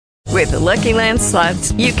With the Lucky Land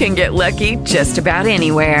Slots, you can get lucky just about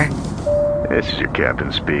anywhere. This is your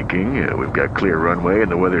captain speaking. We've got clear runway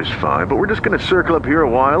and the weather's fine, but we're just going to circle up here a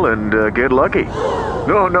while and get lucky.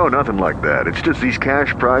 No, nothing like that. It's just these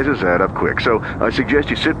cash prizes add up quick. So I suggest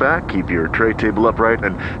you sit back, keep your tray table upright,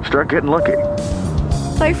 and start getting lucky.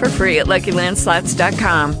 Play for free at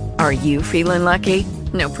LuckyLandSlots.com. Are you feeling lucky?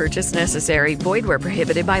 No purchase necessary. Void where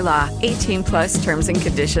prohibited by law. 18 plus terms and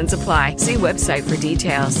conditions apply. See website for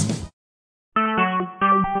details.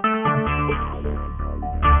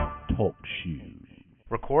 Talk shoes.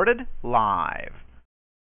 Recorded live.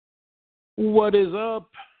 What is up?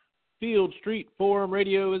 Field Street Forum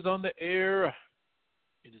Radio is on the air.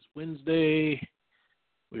 It is Wednesday.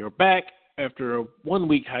 We are back after a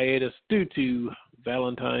 1-week hiatus due to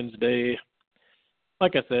Valentine's Day.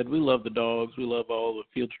 Like I said, we love the dogs. We love all the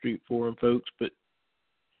Field Street Forum folks, but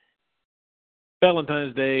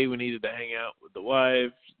Valentine's Day, we needed to hang out with the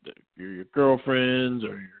wives, your girlfriends,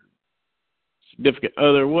 or your significant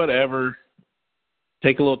other, whatever.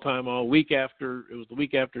 Take a little time off. It was the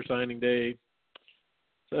week after signing day.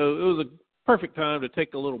 So it was a perfect time to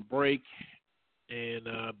take a little break. And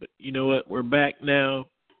but you know what? We're back now.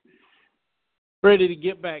 Ready to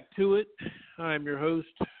get back to it. I'm your host,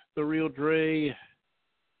 The Real Dre.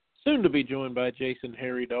 Soon to be joined by Jason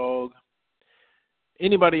Harry Dog.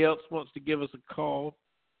 Anybody else wants to give us a call?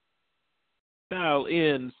 Dial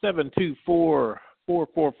in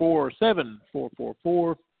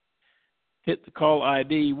 724-444-7444. Hit the call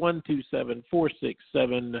ID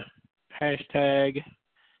 127467 hashtag.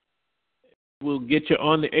 We'll get you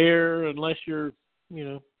on the air unless you're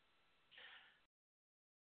shy,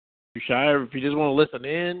 or if you just want to listen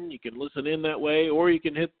in, you can listen in that way, or you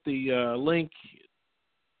can hit the link,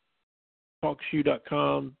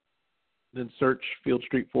 talkshoe.com, then search Field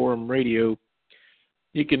Street Forum Radio.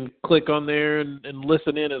 You can click on there and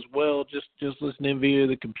listen in as well. Just listen in via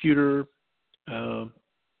the computer.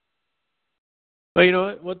 But you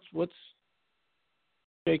know what? What's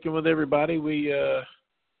shaking with everybody? We, of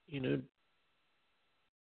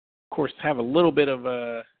course, have a little bit of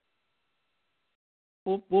a.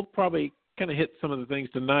 We'll probably kind of hit some of the things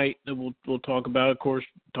tonight that we'll talk about. Of course,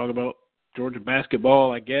 talk about Georgia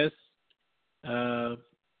basketball, I guess.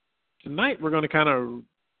 Tonight we're going to kind of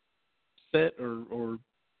set or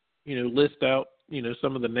list out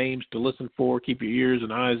some of the names to listen for. Keep your ears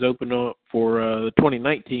and eyes open for the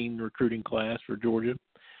 2019 recruiting class for Georgia.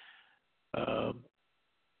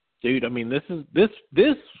 Dude, I mean, this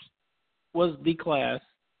was the class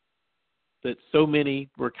that so many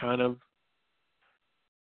were kind of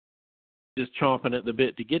just chomping at the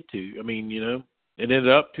bit to get to. I mean, it ended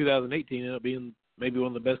up 2018 ended up being maybe one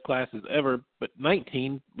of the best classes ever, but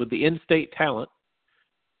 19 with the in-state talent,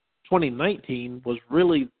 2019 was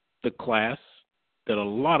really the class that a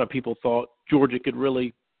lot of people thought Georgia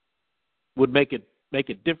would make a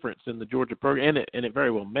difference in the Georgia program, and it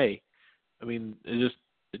very well may. I mean, it's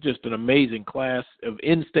just an amazing class of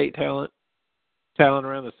in-state talent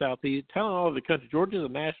around the Southeast, talent all over the country. Georgia's a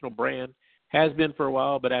national brand, has been for a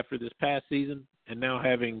while, but after this past season and now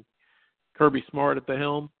having Kirby Smart at the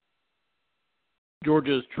helm,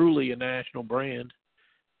 Georgia is truly a national brand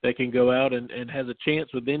that can go out and has a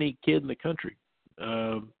chance with any kid in the country.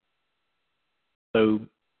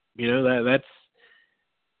 That's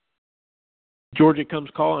Georgia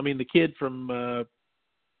comes calling. I mean, the kid from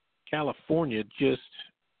California just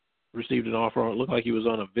received an offer. It looked like he was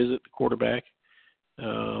on a visit, the quarterback.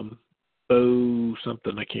 Bo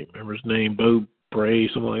something, I can't remember his name, Bo Bray,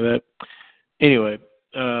 something like that. Anyway,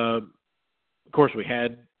 of course, we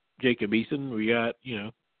had Jacob Eason. We got,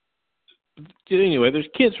 anyway, there's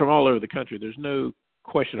kids from all over the country. There's no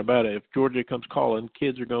question about it. If Georgia comes calling,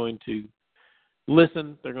 kids are going to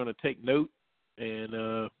listen. They're going to take note and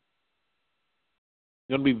going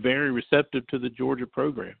to be very receptive to the Georgia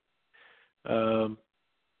program. So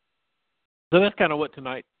that's kind of what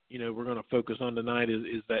tonight, we're going to focus on tonight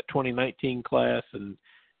is that 2019 class and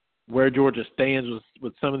where Georgia stands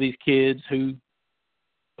with some of these kids who,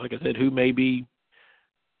 like I said, who may be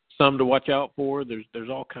some to watch out for. There's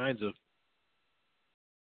all kinds of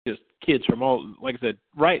just kids from all, like I said,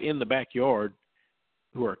 right in the backyard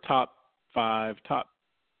who are top 5,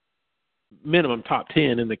 minimum top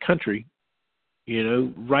 10 in the country,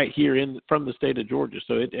 right here from the state of Georgia.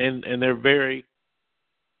 So and they're very,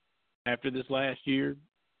 after this last year,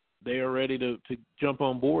 they are ready to jump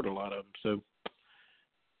on board, a lot of them. So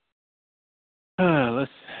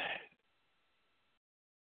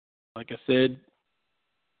like I said,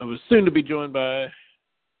 I was soon to be joined by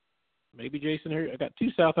maybe Jason here. I got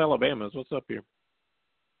 2 South Alabamas. What's up here?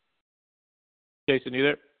 Jason, you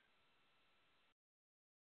there?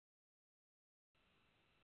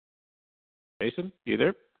 Jason, you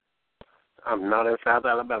there? I'm not in South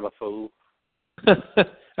Alabama, fool.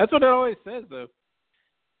 That's what it always says, though.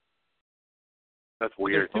 That's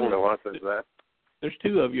weird. I don't know why it says that. There's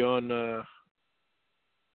two of you on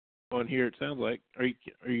here. It sounds like. Are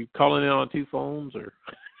you calling in on two phones or?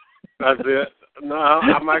 That's it. No,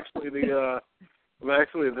 I'm actually the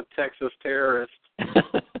Texas terrorist.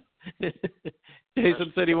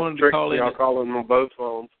 Jason said he wanted to call in. Y'all calling on both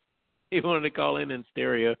phones. He wanted to call in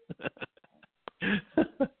stereo.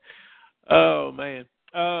 Oh man.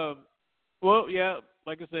 Well, yeah.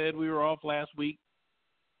 Like I said, we were off last week.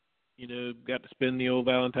 You know, got to spend the old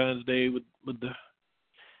Valentine's Day with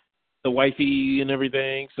the wifey and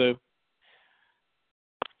everything. So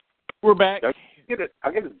we're back. I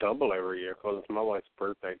get a double every year because it's my wife's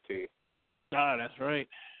birthday too. Ah, that's right.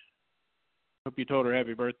 Hope you told her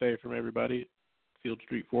happy birthday from everybody at Field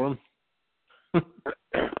Street Forum. All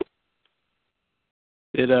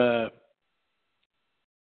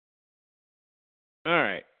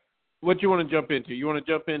right. What do you want to jump into? You want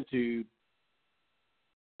to jump into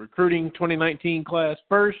recruiting 2019 class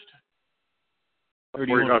first? Or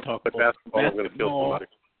do you want to talk about basketball? I'm going to kill somebody.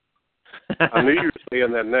 I knew you were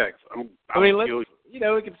saying that next.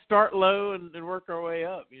 We can start low and work our way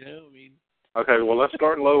up, Okay, well, let's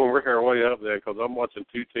start low and work our way up there because I'm watching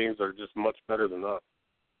two teams that are just much better than us.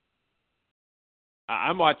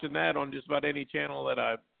 I'm watching that on just about any channel that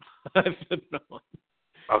I've been on.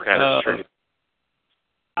 Okay, that's true.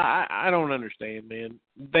 I don't understand, man.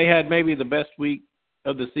 They had maybe the best week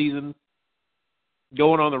of the season,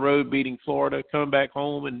 going on the road, beating Florida, coming back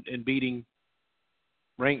home and beating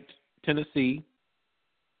ranked Tennessee.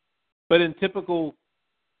 But in typical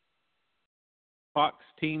Fox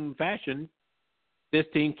team fashion, this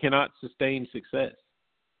team cannot sustain success.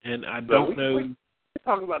 And I don't know. We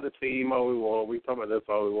talk about the team all we want. We talk about this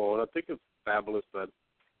all we want. I think it's fabulous that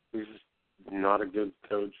he's just not a good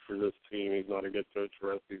coach for this team. He's not a good coach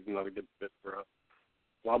for us. He's not a good fit for us.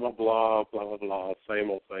 Blah, blah, blah, blah, blah, blah. Same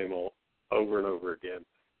old, over and over again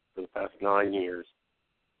for the past 9 years.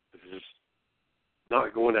 It's just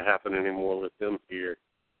not going to happen anymore with them here.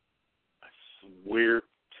 I swear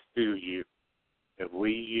to you, if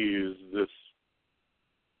we use this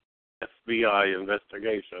FBI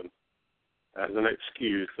investigation as an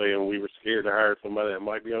excuse, saying we were scared to hire somebody that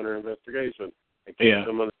might be under investigation and keep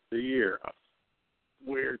them under a year, I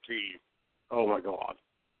swear to you, oh my God.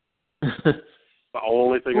 The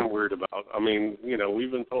only thing I'm worried about,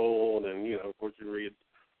 we've been told, and, of course you read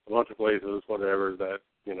a bunch of places, whatever, that,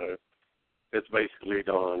 it's basically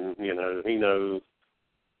done. He knows.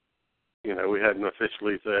 We hadn't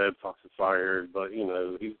officially said Fox is fired, but,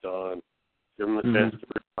 he's done. Give him a chance to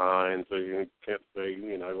resign, so you can't say,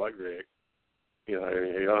 like Rick.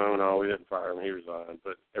 No, we didn't fire him, he resigned,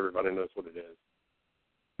 but everybody knows what it is.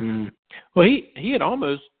 Mm. Well, he had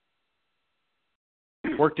almost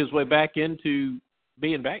worked his way back into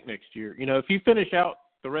being back next year. If you finish out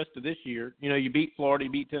the rest of this year, you beat Florida,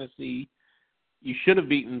 you beat Tennessee, you should have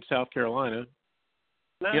beaten South Carolina.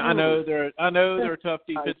 No. I know they're a tough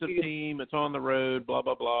defensive team. It's on the road, blah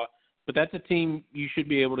blah blah. But that's a team you should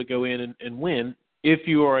be able to go in and win if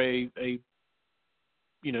you are a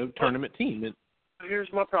tournament team.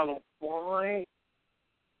 Here's my problem. Why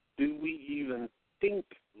do we even think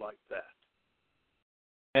like that?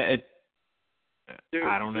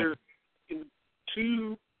 I don't know. In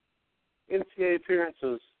 2 NCAA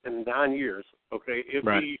appearances in 9 years, okay, if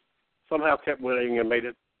we somehow kept winning and made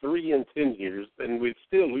it 3 in 10 years, then we'd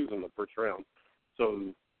still lose in the first round.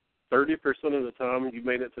 So 30% of the time you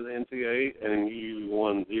made it to the NCAA and you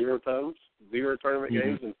won 0 times, 0 tournament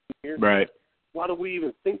games in 2 years. Right. Why do we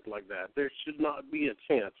even think like that? There should not be a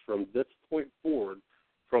chance from this point forward,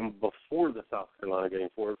 from before the South Carolina game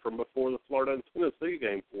forward, from before the Florida and Tennessee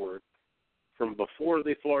game forward, from before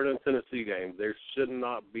the Florida and Tennessee game, there should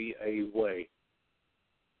not be a way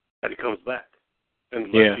that he comes back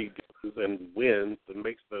unless he goes and wins and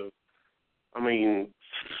makes Sweet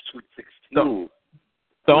 16.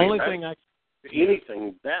 The only thing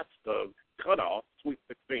anything, that's the cutoff, Sweet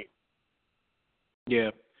 16.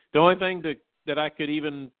 Yeah. The only thing that I could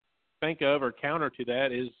even think of or counter to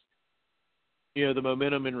that is, the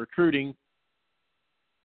momentum in recruiting.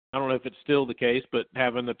 I don't know if it's still the case, but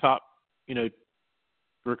having the top,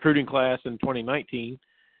 recruiting class in 2019.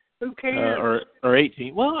 Who cares? Or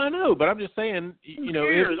 18. Well, I know, but I'm just saying, if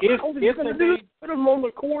they put them on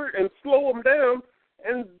the court and slow them down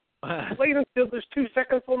and wait until there's 2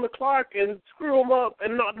 seconds on the clock and screw them up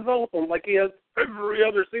and not develop them like he has every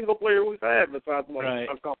other single player we've had besides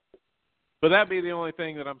But that'd be the only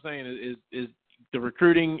thing that I'm saying is the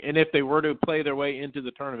recruiting, and if they were to play their way into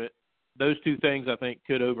the tournament, those 2 things I think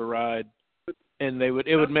could override And it would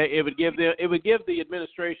give the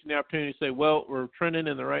administration the opportunity to say, well, we're trending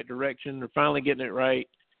in the right direction. We're finally getting it right.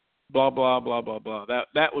 Blah blah blah blah blah.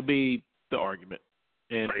 That would be the argument.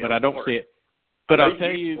 But I don't see it. But I'll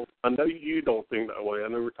tell you, I know you don't think that way. I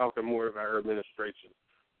know we're talking more of our administration.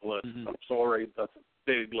 But I'm sorry, that's a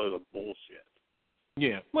big load of bullshit.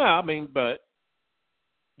 Yeah. Well, I mean, but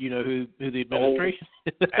you know who the administration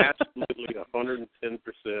is. Absolutely,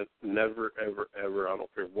 110%. Never, ever, ever. I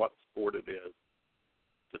don't care what sport it is.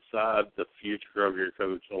 Decide the future of your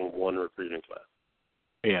coach on one recruiting class.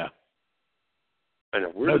 Yeah. And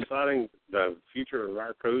if we're deciding the future of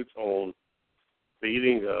our coach on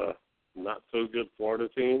beating a not-so-good Florida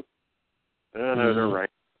team, I know they're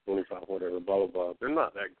ranked 25, whatever, blah, blah, blah. They're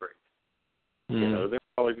not that great. You know, they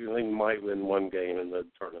might win one game in the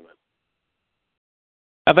tournament.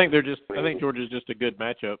 I think Georgia's just a good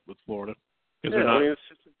matchup with Florida. Yeah, I mean, it's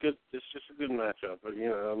just a good matchup. But you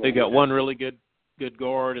know, I mean, they got one really good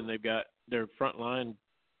guard, and they've got their front line.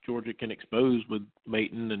 Georgia can expose with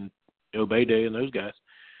Mayton and Obeyday and those guys.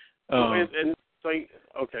 And say,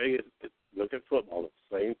 okay, look at football. It's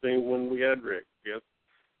the same thing when we had Rick. Yes,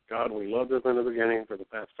 God, we loved him in the beginning. For the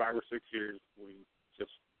past 5 or 6 years, we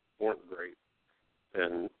just weren't great.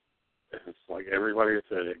 And it's like everybody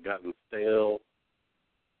said, it had gotten stale.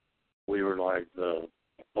 We were like the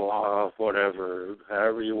blah, whatever,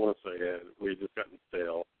 however you want to say it. We just gotten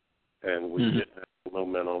stale, and we didn't have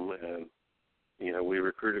momentum. And you know, we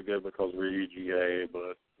recruited good because we're UGA,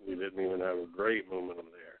 but we didn't even have a great momentum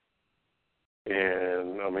there.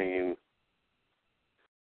 And I mean,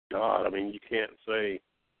 God, I mean, you can't say,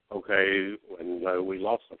 okay, when we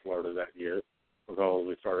lost to Florida that year because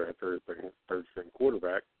we started a third string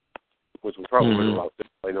quarterback, which we probably would have lost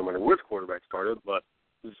anyway, no matter which quarterback started. But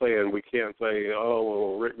just saying, we can't say, oh,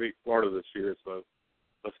 well, Rick beat Florida this year, so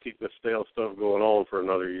let's keep this stale stuff going on for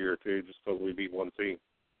another year or two just because we beat one team.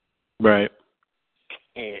 Right.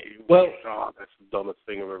 God, that's the dumbest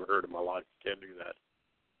thing I've ever heard in my life. You can't do that.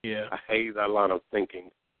 Yeah. I hate that line of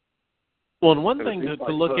thinking. Well, and one thing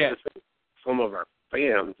to look at. Some of our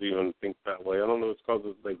fans even think that way. I don't know if it's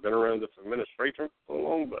because they've been around this administration for so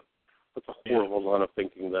long, but it's a horrible line of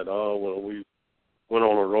thinking that, oh, well, we went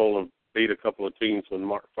on a roll and beat a couple of teams when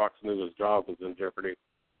Mark Fox knew his job was in jeopardy.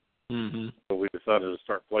 So we decided to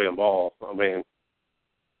start playing ball. I mean,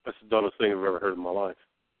 that's the dumbest thing I've ever heard in my life.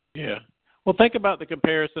 Yeah. Well, think about the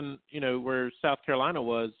comparison, you know, where South Carolina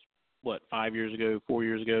was, 5 years ago, 4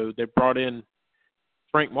 years ago. They brought in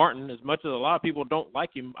Frank Martin. As much as a lot of people don't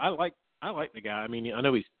like him, I like the guy. I mean, I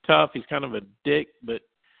know he's tough. He's kind of a dick, but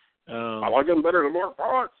I like him better than Mark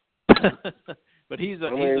Fox. But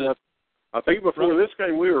I think before this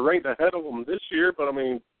game we were ranked ahead of him this year, but I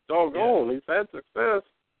mean, doggone, he's had success.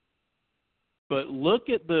 But look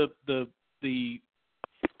at the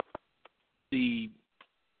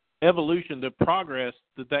evolution, the progress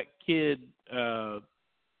that kid. I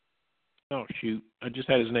just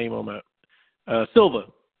had his name on my Silva,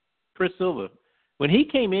 Chris Silva. When he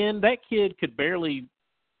came in, that kid could barely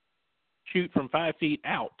shoot from 5 feet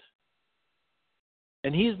out,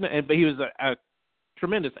 and but he was a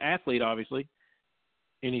tremendous athlete, obviously,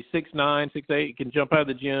 and he's 6'9", 6'8", can jump out of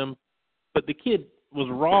the gym, but the kid was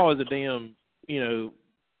raw as a damn,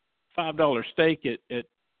 $5 steak at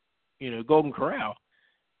Golden Corral.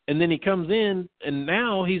 And then he comes in, and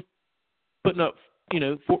now he's putting up,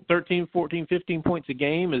 13, 14, 15 points a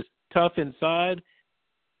game, is tough inside.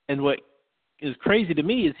 And what is crazy to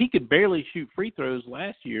me is he could barely shoot free throws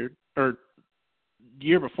last year or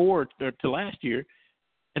year before to last year.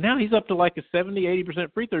 And now he's up to like a 70,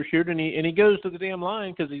 80% free throw shooter, and he goes to the damn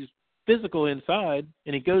line because he's physical inside,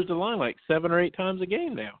 and he goes to the line like 7 or 8 times a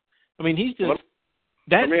game now. I mean, he's just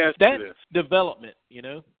that's development,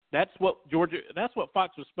 That's what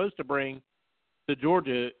Fox was supposed to bring to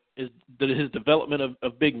Georgia is his development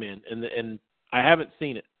of big men, and I haven't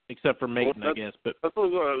seen it except for Mayton, I guess. But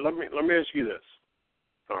let me ask you this.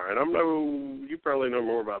 All right, you probably know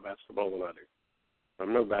more about basketball than I do.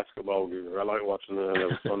 I'm no basketball guru. I like watching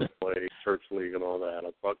the Sunday play, church league, and all that.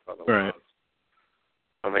 Right.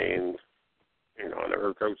 I mean, I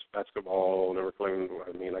never coached basketball. Never claimed.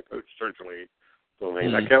 I coached church league. So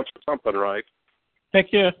that counts for something, right?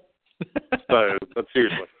 Heck yeah. But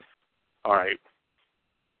seriously, all right.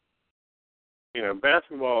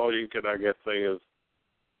 Basketball, you could, I guess, say is,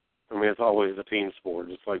 it's always a team sport,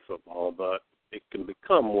 just like football, but it can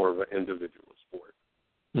become more of an individual sport.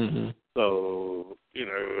 Mm-hmm. So,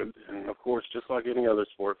 and of course, just like any other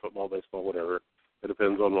sport, football, baseball, whatever, it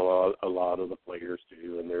depends on a lot of the players,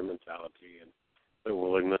 too, and their mentality and their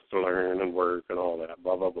willingness to learn and work and all that,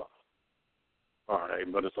 blah, blah, blah. All right,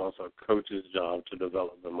 but it's also a coach's job to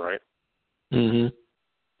develop them, right? Mm-hmm.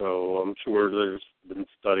 So I'm sure there's been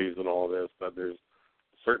studies and all this that there's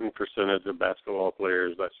a certain percentage of basketball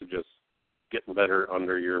players that should just get better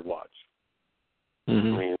under your watch.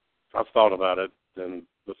 Mm-hmm. I mean, if I've thought about it, then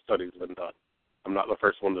the study's been done. I'm not the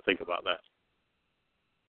first one to think about that.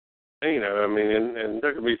 And, I mean, and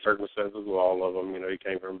there can be circumstances with all of them. He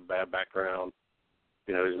came from a bad background.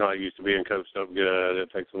 He's not used to being coached up good. It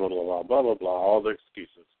takes a little while, blah, blah, blah, all the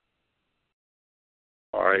excuses.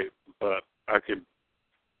 All right, but I could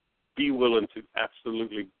be willing to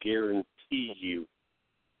absolutely guarantee you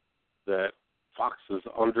that Fox is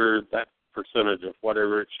under that percentage of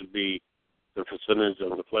whatever it should be, the percentage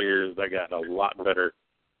of the players that got a lot better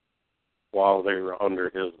while they were under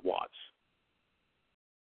his watch.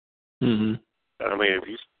 Mm-hmm. I mean, if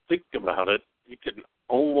you think about it, you can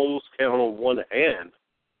almost count on one hand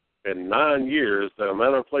in 9 years the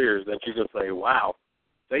amount of players that you can say, wow,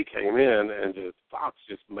 they came in and Fox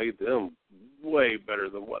just made them way better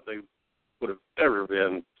than what they would have ever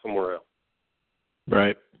been somewhere else.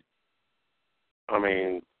 Right. I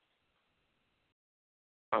mean,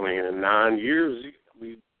 in 9 years,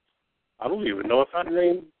 I don't even know if I'd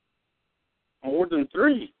name more than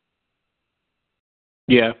 3.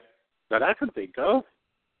 Yeah. That I can think of.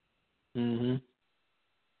 Mm-hmm.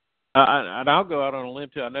 And I'll go out on a limb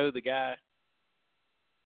too. I know the guy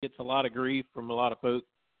gets a lot of grief from a lot of folks,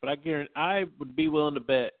 but I would be willing to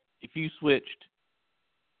bet if you switched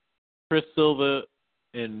Chris Silva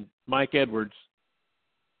and Mike Edwards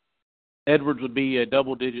would be a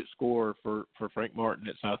double-digit scorer for Frank Martin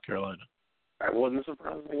at South Carolina. That wouldn't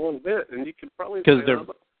surprise me one bit, and you could probably say that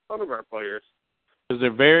about some of our players. Because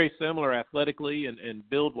they're very similar athletically and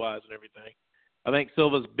build-wise and everything. I think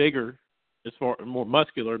Silva's bigger, as far more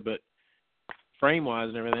muscular, but frame-wise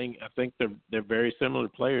and everything, I think they're very similar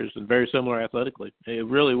players and very similar athletically. It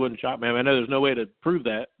really wouldn't shock me. I mean, I know there's no way to prove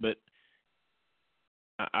that, but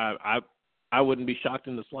I wouldn't be shocked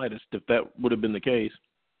in the slightest if that would have been the case.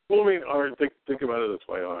 Well, I mean, all right, think about it this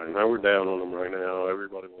way. All right, now we're down on them right now.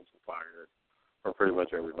 Everybody wants to fire, or pretty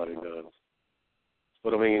much everybody does.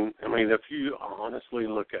 But, I mean, if you honestly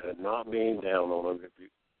look at it, not being down on them, if you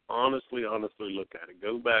honestly look at it,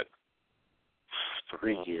 go back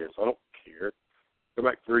 3 years. I don't care. Go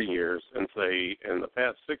back 3 years and say, in the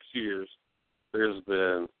past 6 years, there's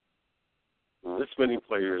been this many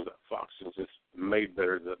players that Fox has just made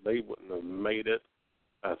better that they wouldn't have made it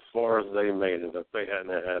as far as they made it if they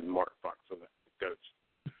hadn't had Mark Fox as the coach.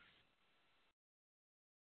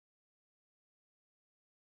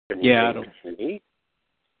 Yeah, I don't.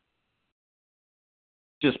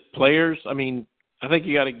 Just players. I mean, I think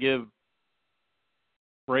you got to give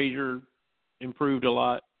Frazier improved a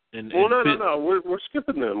lot. No. We're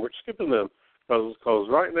skipping them. Because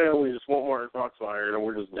right now we just want Mark Fox fired, and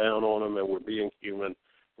we're just down on him, and we're being human.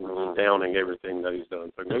 We're just downing everything that he's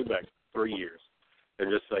done. So go back 3 years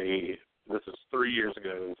and just say this is 3 years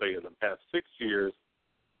ago, and say in the past 6 years,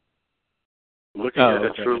 looking at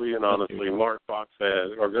it truly and honestly, Mark Fox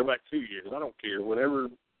has, or go back 2 years. I don't care. Whenever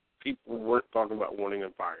people weren't talking about wanting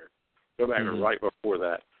him fired, go back right before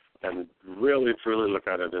that and really truly look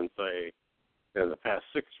at it and say, in the past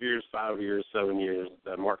 6 years, 5 years, 7 years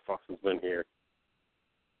that Mark Fox has been here,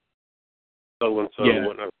 so-and-so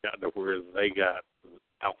wouldn't have gotten to where they got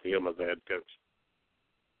out to him as a head coach.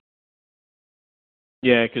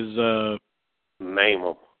 Yeah, because... name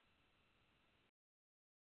them.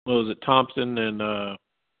 Well, was it Thompson and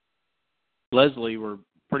Leslie were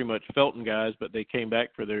pretty much Felton guys, but they came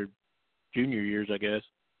back for their junior years, I guess.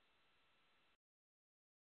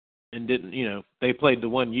 And didn't, they played the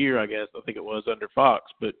 1 year, I guess, I think it was, under Fox,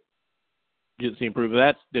 but didn't see improve.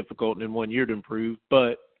 That's difficult in 1 year to improve,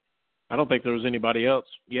 but I don't think there was anybody else,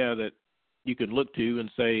 that you could look to and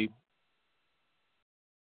say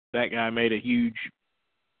that guy made a huge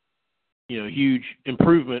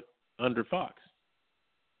improvement under Fox.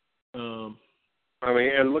 And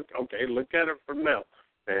look at it from now,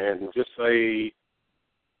 and just say,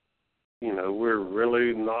 we're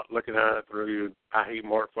really not looking at it through I hate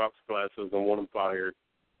Mark Fox glasses and want him fired,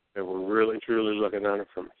 and we're really truly looking at it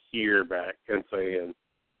from here back and saying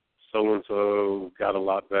so-and-so got a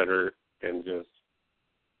lot better and just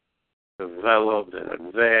developed and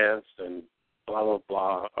advanced and blah, blah,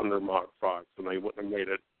 blah under Mark Fox, and they wouldn't have made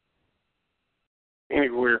it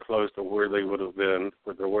anywhere close to where they would have been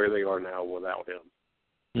or where they are now without him.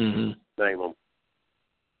 Mm-hmm. Name them.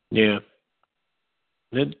 Yeah.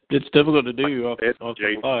 It's difficult to do off the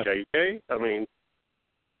fly. JJ,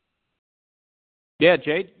 Yeah,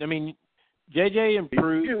 JJ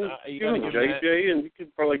improved. You can give him JJ, and you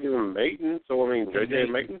could probably give him Mayton. So, JJ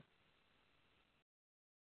and Mayton.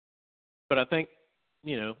 But I think,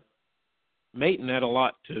 Mayton had a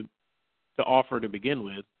lot to offer to begin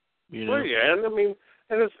with. You know? Well, yeah, and I mean,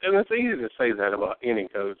 and it's easy to say that about any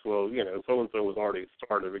coach. Well, you know, so and so was already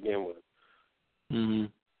started to begin with. Mm-hmm.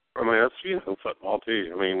 I mean, that's, you know, football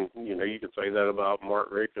too. I mean, you know, you could say that about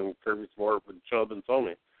Mark Richt and Kirby Smart with Chubb and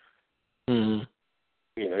Sony. Mm-hmm.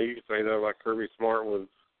 You know, you could say that about Kirby Smart with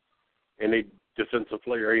any defensive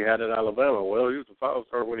player he had at Alabama. Well, he was a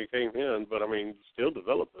 5-star when he came in, but I mean, you still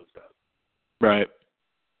developed those guys. Right.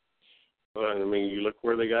 But, I mean, you look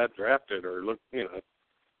where they got drafted, or look, you know,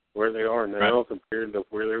 where they are now compared to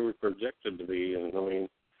where they were projected to be. And I mean,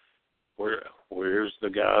 where's the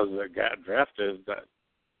guys that got drafted that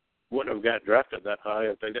wouldn't have got drafted that high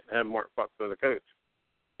if they didn't have Mark Fox as a coach?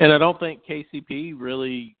 And I don't think KCP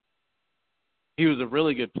really – he was a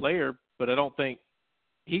really good player, but I don't think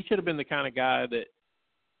 – he should have been the kind of guy that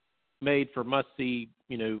made for must-see,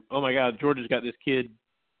 you know, oh, my God, Georgia's got this kid,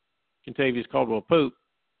 Contavious Caldwell-Pope.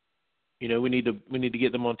 You know, we need to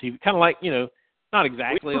get them on TV. Kind of like, you know, not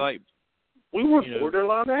exactly we were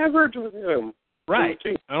borderline average with him. Right.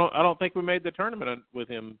 I don't think we made the tournament with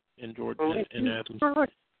him in Georgia in Athens. Right.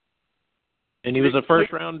 And he was a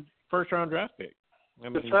first round draft pick. I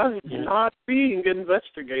mean, besides not being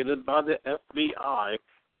investigated by the FBI,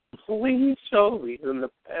 please show me in the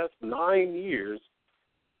past 9 years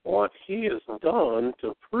what he has done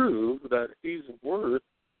to prove that he's worth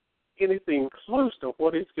anything close to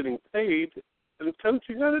what he's getting paid in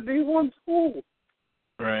coaching at a D1 school.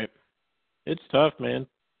 Right. It's tough, man.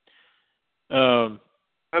 And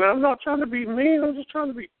I'm not trying to be mean. I'm just trying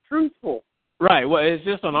to be truthful. Right. Well, it's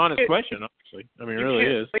just an honest question, honestly. I mean, it really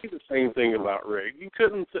is. You can't say the same thing about Rick. You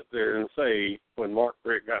couldn't sit there and say when Mark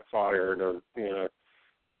Rick got fired, or, you know,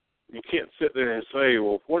 you can't sit there and say,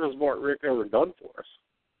 well, what has Mark Rick ever done for us?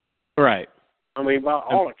 Right. I mean, by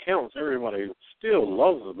all accounts, everybody still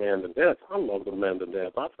loves the man to death. I love the man to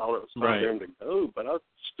death. I thought it was time for him to go, but I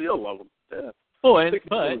still love him to death. Oh, I think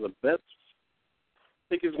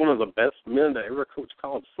he's one of the best men to ever coach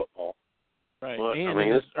college football. Right. But, and I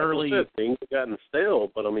mean, it's early. Things have gotten stale,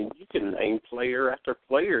 but I mean, you can name player after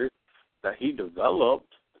player that he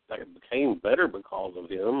developed that became better because of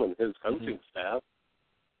him and his coaching staff.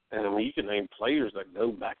 And I mean, you can name players that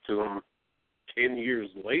go back to him 10 years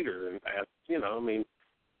later, and you know, I mean.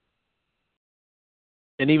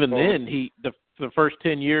 And even then, the first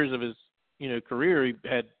 10 years of his, you know, career, he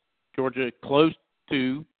had Georgia close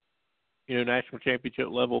to, you know, national championship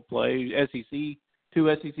level play,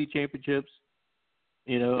 two SEC championships.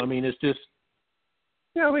 You know, I mean, it's just.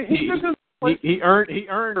 Yeah, I mean, he earned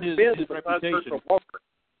his reputation.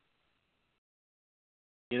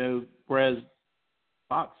 You know, whereas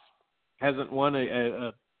Fox hasn't won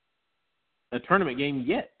a tournament game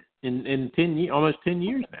yet in 10 years, almost 10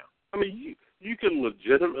 years now. I mean, you can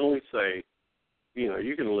legitimately say, you know,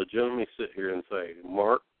 you can legitimately sit here and say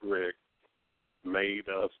Mark Richt made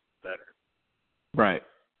us better. Right.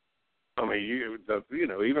 I mean, you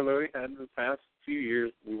know, even though he had the past few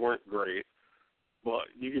years, we weren't great, but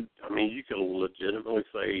you could legitimately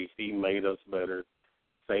say he made us better.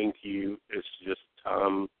 Thank you. It's just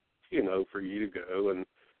time, you know, for you to go and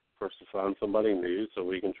for us to find somebody new so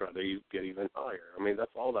we can try to get even higher. I mean,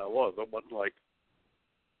 that's all that was. It wasn't like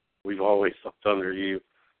we've always sucked under you.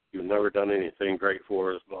 You've never done anything great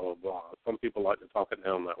for us, blah, blah, blah. Some people like to talk it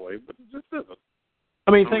down that way, but it just isn't.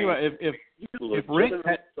 I mean, think about if Rick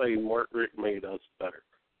had say Mark Rick made us better.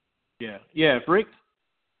 Yeah. If Rick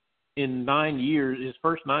in 9 years, his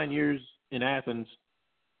first 9 years in Athens,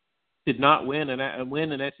 did not win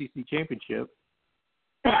an SEC championship,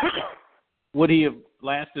 would he have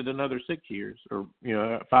lasted another 6 years or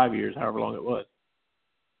 5 years, however long it was?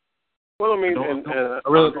 Well, I mean, I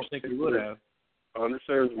really don't think he would have. I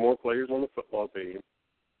understand there's more players on the football team.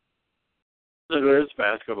 There is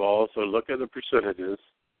basketball, so look at the percentages.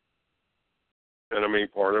 And, I mean,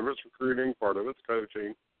 part of it's recruiting, part of it's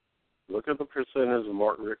coaching. Look at the percentage of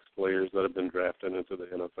Mark Richt's players that have been drafted into the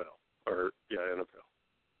NFL. NFL.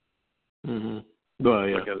 Mm-hmm. Well,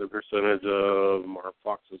 yeah. Look at the percentage of Mark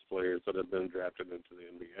Fox's players that have been drafted into the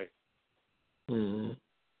NBA. Mm-hmm.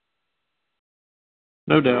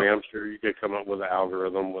 No doubt. I mean, I'm sure you could come up with an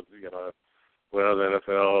algorithm with, well, the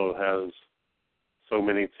NFL has so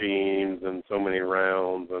many teams and so many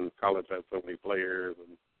rounds, and college has so many players,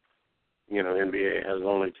 and, NBA has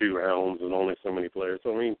only 2 rounds and only so many players.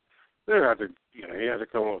 So, I mean, he had to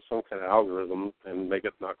come up with some kind of algorithm and make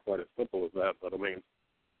it not quite as simple as that. But, I mean,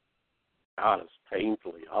 God, it's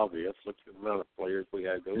painfully obvious. Look at the amount of players we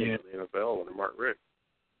had going to the NFL under Mark Richt.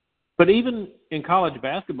 But even in college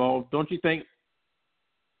basketball, don't you think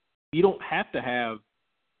you don't have to have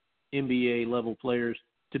NBA-level players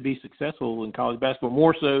to be successful in college basketball,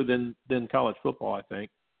 more so than college football, I think.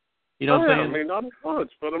 You know what I'm saying? I mean, not as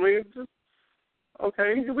much, but I mean, it's just,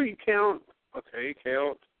 okay, we count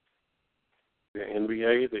the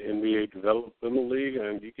NBA developed in the league,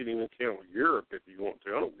 and you can even count Europe if you want to.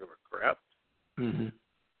 I don't give a crap. Mm-hmm.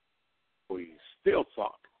 We still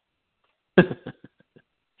suck.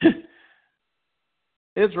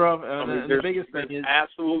 It's rough. I mean, the biggest thing is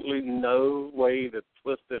absolutely no way to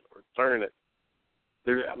twist it or turn it.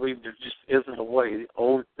 There just isn't a way. The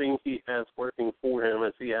only thing he has working for him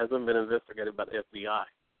is he hasn't been investigated by the FBI.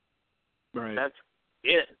 Right. That's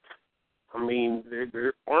it. I mean,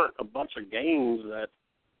 there aren't a bunch of games that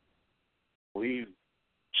we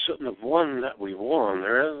shouldn't have won that we won.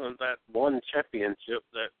 There isn't that one championship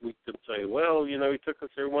that we could say, well, you know, he took us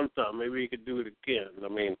there one time. Maybe he could do it again. I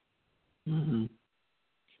mean. Mm-hmm.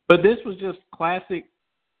 But this was just classic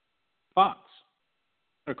Fox,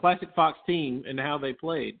 or classic Fox team and how they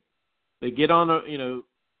played. They get on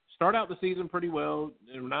start out the season pretty well.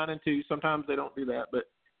 They're 9-2. Sometimes they don't do that, but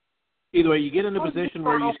either way, you get in a position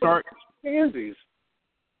where you start. Pansies.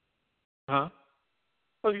 Huh?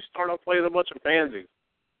 Well, you start off playing a bunch of pansies.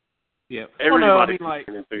 Yeah. Everybody.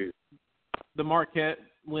 The Marquette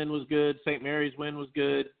win was good. St. Mary's win was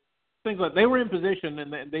good. Things like they were in position,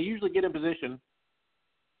 and they usually get in position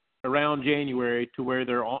around January to where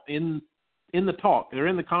they're in the talk. They're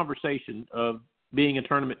in the conversation of being a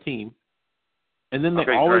tournament team. And then they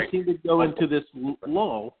always seem to go into this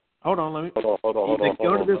lull. Hold on. They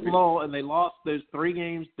go to this lull, and they lost those 3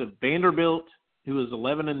 games to Vanderbilt, who was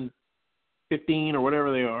 11-15 or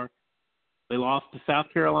whatever they are. They lost to South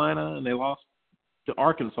Carolina, and they lost to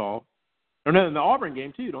Arkansas. Or no, in the Auburn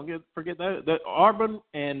game, too. Don't forget that. The Auburn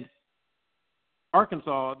and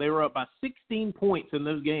Arkansas, they were up by 16 points in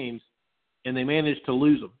those games, and they managed to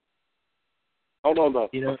lose them. Hold on, though.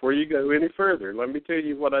 Before you go any further, let me tell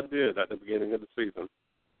you what I did at the beginning of the season,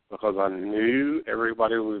 because I knew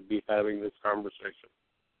everybody would be having this conversation.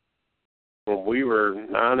 When we were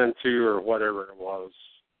 9-2 or whatever it was,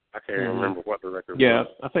 I can't remember what the record was. Yeah,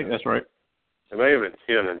 I think that's right. It may have been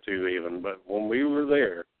 10-2 even, but when we were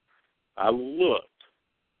there, I looked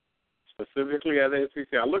specifically at the SEC.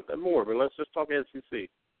 I looked at more, but let's just talk SEC.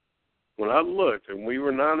 When I looked and we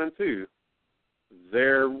were 9-2,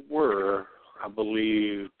 there were, I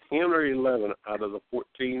believe, 10 or 11 out of the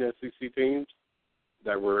 14 SEC teams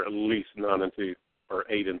that were at least 9-2 or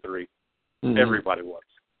 8-3. Mm-hmm. Everybody was.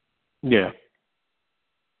 Yeah.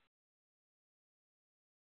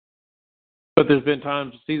 But there's been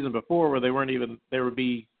times the season before where they would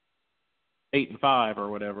be 8-5 or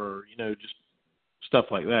whatever, just stuff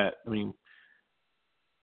like that. I mean,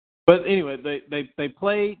 but anyway, they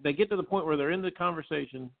play. They get to the point where they're in the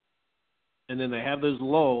conversation, and then they have those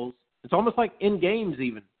lulls. It's almost like in games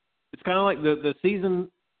even. It's kind of like the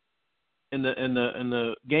season and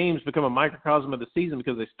the games become a microcosm of the season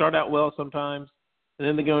because they start out well sometimes, and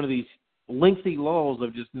then they go into these lengthy lulls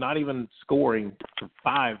of just not even scoring for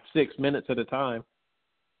 5-6 minutes at a time,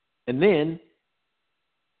 and then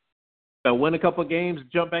they'll win a couple of games,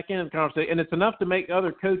 jump back in the conversation, and it's enough to make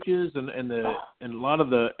other coaches and a lot of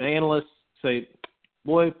the analysts say,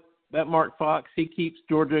 "Boy, that Mark Fox, he keeps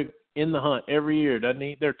Georgia in the hunt every year, doesn't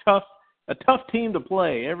he? They're a tough team to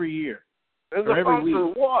play every year, or every week."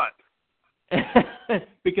 For what?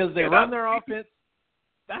 Because they run their offense.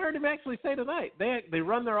 I heard him actually say tonight they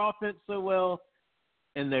run their offense so well,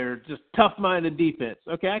 and they're just tough-minded defense.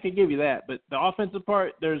 Okay, I can give you that, but the offensive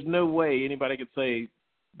part, there's no way anybody could say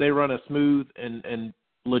they run a smooth and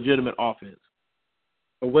legitimate offense,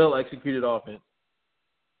 a well-executed offense.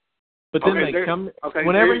 But then they come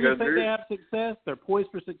whenever you think they have success, they're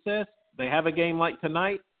poised for success. They have a game like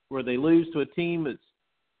tonight where they lose to a team that's,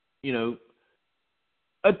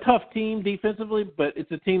 a tough team defensively, but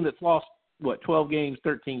it's a team that's lost, 12 games,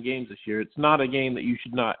 13 games this year. It's not a game that you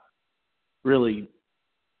should not really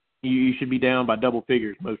 – you should be down by double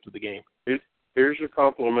figures most of the game. Here's your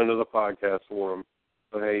compliment of the podcast for him.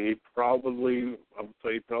 He probably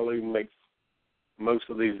makes most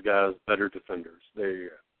of these guys better defenders. There you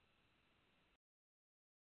go.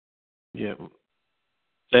 Yeah.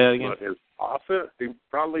 Say that again. But his offense, he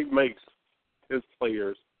probably makes his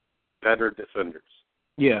players better defenders.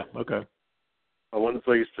 Yeah, okay. I wouldn't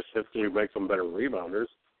say he specifically makes them better rebounders.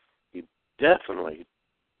 He definitely,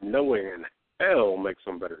 nowhere in hell, makes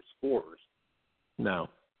them better scorers. No.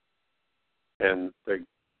 And they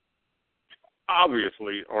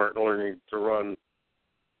obviously aren't learning to run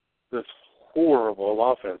this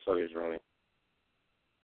horrible offense that he's running.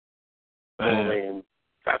 I mean,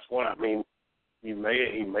 that's what I mean. He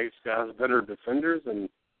makes guys better defenders, and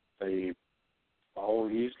they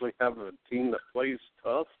we usually have a team that plays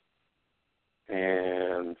tough,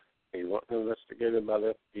 and he wasn't investigated by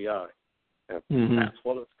the FBI. If that's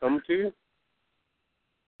what it's come to,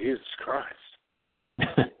 Jesus Christ.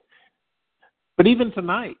 But even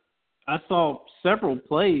tonight, I saw several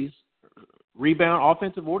plays, rebound,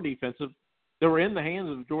 offensive or defensive, that were in the hands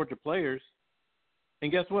of Georgia players.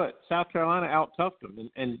 And guess what? South Carolina out-toughed them,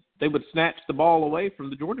 and they would snatch the ball away from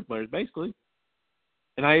the Georgia players, basically.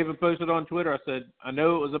 And I even posted on Twitter, I said, I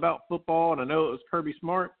know it was about football, and I know it was Kirby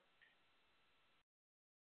Smart,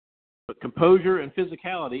 but composure and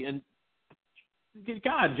physicality. And,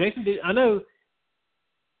 God, Jason, I know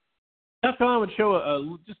South Carolina would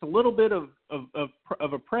show just a little bit of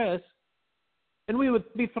a press, and we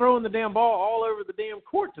would be throwing the damn ball all over the damn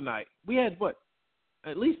court tonight. We had,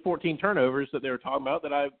 at least 14 turnovers that they were talking about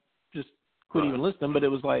that I just couldn't even list them, but it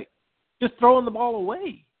was like just throwing the ball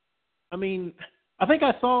away. I mean, I think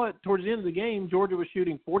I saw it towards the end of the game. Georgia was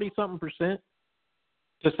shooting 40-something%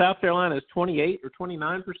 to South Carolina's 28 or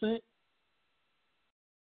 29%.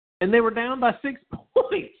 And they were down by 6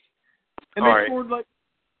 points. And they scored like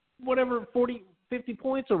whatever, 40, 50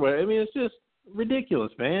 points or whatever. I mean, it's just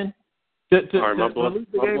ridiculous, man. My blood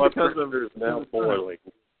pressure is now boiling.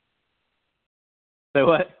 So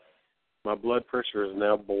what? My blood pressure is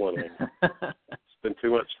now boiling. It's been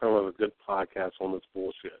too much time of a good podcast on this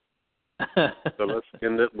bullshit. So let's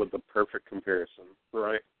end it with the perfect comparison,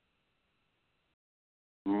 right?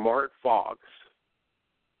 Mark Fox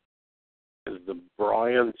is the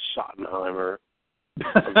Brian Schottenheimer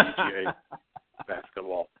of UGA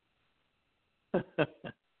basketball.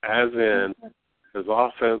 As in, his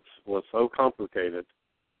offense was so complicated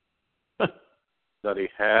that he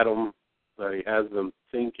has them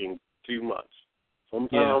thinking too much.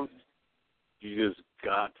 Sometimes you just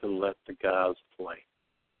got to let the guys play.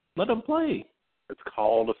 Let them play. It's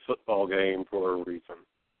called a football game for a reason.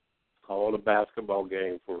 It's called a basketball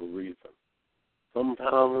game for a reason.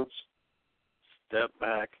 Sometimes step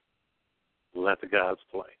back, let the guys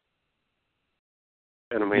play.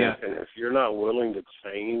 And I mean, and if you're not willing to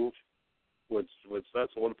change, which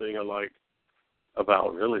that's one thing I like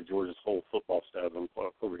about really Georgia's whole football staff, and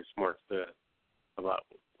what Kirby Smart said about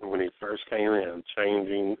when he first came in,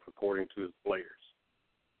 changing according to his players.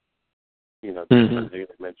 You know, they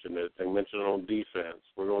mentioned it. They mentioned it on defense.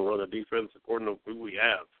 We're going to run a defense according to who we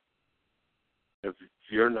have. If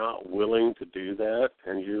you're not willing to do that,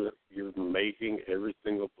 and you're making every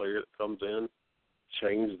single player that comes in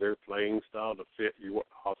change their playing style to fit your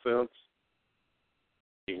offense,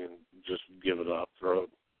 you can just give it up, throw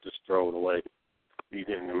it away. You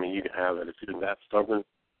can have it. If you're that stubborn,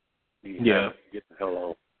 you can have it. Get the hell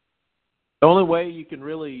on. The only way you can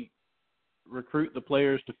really recruit the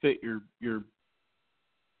players to fit your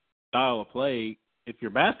style of play, if you're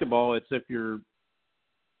basketball, it's if you're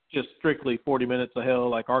just strictly 40 minutes of hell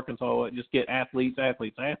like Arkansas, just get athletes,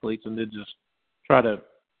 and then just try to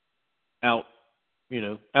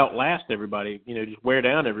outlast everybody, just wear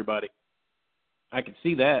down everybody. I can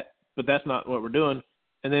see that, but that's not what we're doing.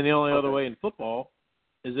 And then the only other way in football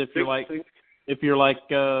is if you're like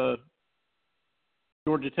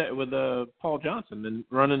Georgia Tech with Paul Johnson and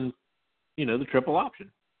running, the triple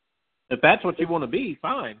option. If that's what you want to be,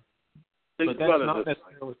 fine. But that's not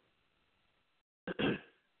necessarily.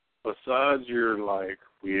 Besides your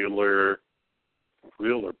Wheeler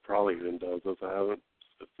probably even does this. I haven't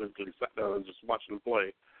specifically sat down and just watched him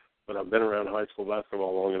play, but I've been around high school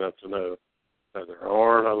basketball long enough to know that there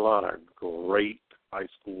aren't a lot of great high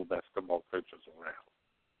school basketball coaches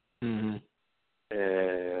around.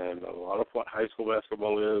 And a lot of what high school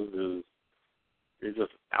basketball is you're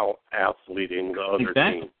just out-athleting the other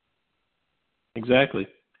team. Exactly.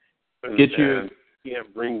 And you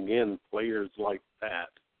can't bring in players like that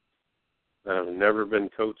have never been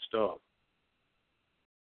coached up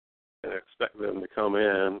and expect them to come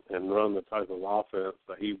in and run the type of offense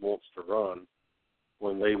that he wants to run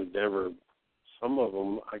when they've never, some of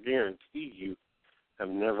them, I guarantee you, have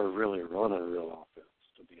never really run a real offense,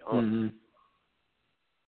 to be honest.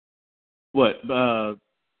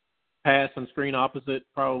 Pass and screen opposite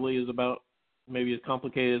probably is about maybe as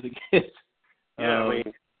complicated as it gets. I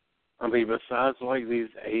mean, besides these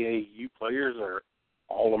AAU players,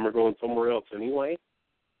 all of them are going somewhere else anyway.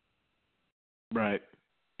 Right.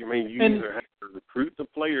 You either have to recruit the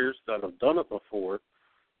players that have done it before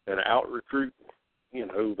and out-recruit,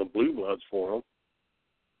 the blue bloods for them,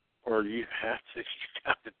 or you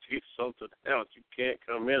got to do something else. You can't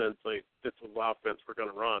come in and say, this is the offense we're going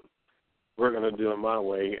to run. We're going to do it my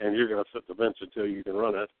way, and you're going to sit the bench until you can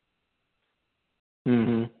run it.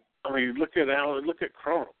 Look at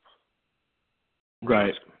Crump.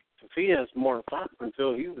 Right. To he has more thoughts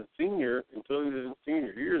until his senior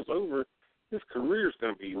year is over, his career is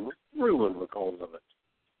going to be ruined because of it.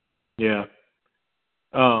 Yeah.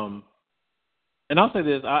 And I'll say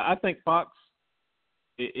this, I think Fox,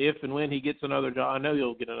 if and when he gets another job, I know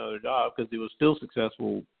he'll get another job because he was still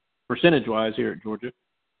successful percentage-wise here at Georgia.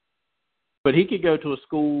 But he could go to a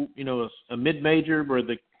school, a mid-major where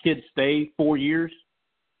the kids stay 4 years,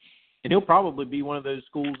 and he'll probably be one of those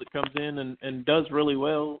schools that comes in and does really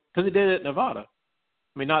well because he did it at Nevada.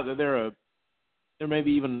 I mean, not that they're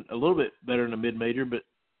maybe even a little bit better than a mid-major, but,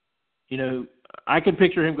 I can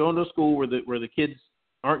picture him going to a school where the kids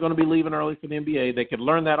aren't going to be leaving early for the NBA. They could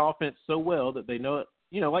learn that offense so well that they know it,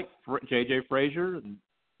 like J.J. Frazier and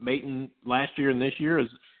Mayton last year and this year as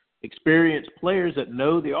experienced players that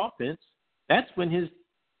know the offense. That's when his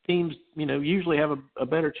teams, usually have a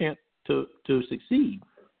better chance to succeed.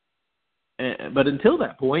 But until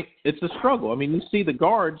that point, it's a struggle. I mean, you see the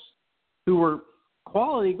guards who were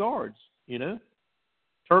quality guards,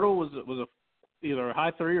 Turtle was either a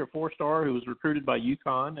high 3 or 4-star who was recruited by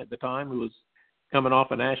UConn at the time, who was coming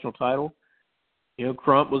off a national title.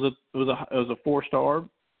 Crump was a 4-star.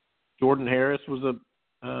 Jordan Harris was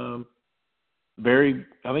I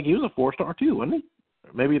think he was a 4-star too, wasn't he?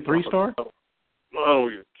 Or maybe a 3-star? Oh,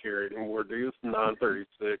 you're carried him. We're due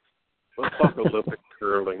 936. Let's talk Olympic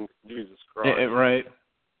curling. Jesus Christ. Right.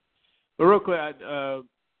 But real quick,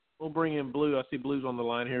 we'll bring in Blue. I see Blue's on the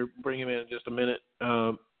line here. Bring him in just a minute.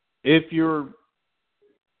 If you're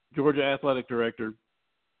Georgia athletic director,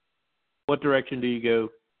 what direction do you go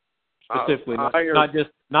specifically?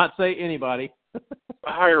 Not say anybody.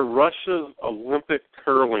 I hire Russia's Olympic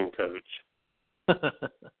curling coach.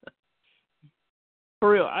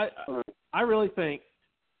 For real, I really think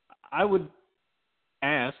I would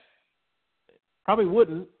ask. Probably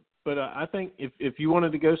wouldn't, but I think if you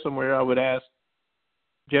wanted to go somewhere, I would ask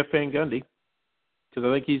Jeff Van Gundy because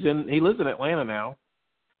I think he lives in Atlanta now.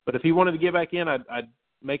 But if he wanted to get back in, I'd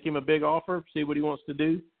make him a big offer, see what he wants to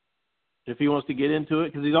do. If he wants to get into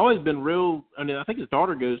it, because he's always been real. I mean, I think his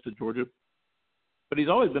daughter goes to Georgia, but he's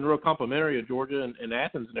always been real complimentary of Georgia and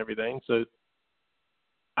Athens and everything. So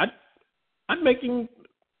I'd make him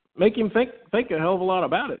think a hell of a lot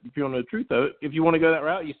about it. If you want to know the truth, though, if you want to go that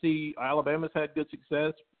route, you see Alabama's had good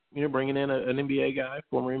success. Bringing in an NBA guy,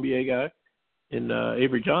 former NBA guy, in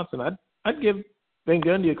Avery Johnson. I'd give Van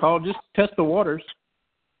Gundy a call, just test the waters.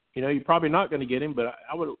 You're probably not going to get him, but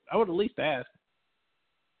I would at least ask.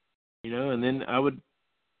 And then I would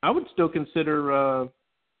still consider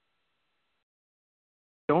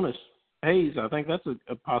Jonas Hayes. I think that's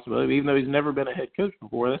a possibility, even though he's never been a head coach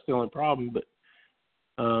before. That's the only problem. But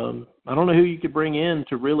I don't know who you could bring in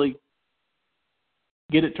to really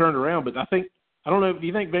get it turned around. But I don't know. Do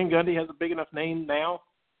you think Van Gundy has a big enough name now?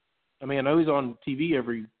 I mean, I know he's on TV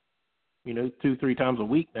every, 2-3 times a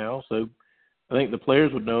week now. So I think the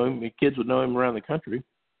players would know him. The kids would know him around the country.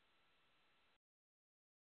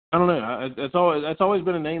 I don't know. That's always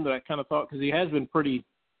been a name that I kind of thought, because he has been pretty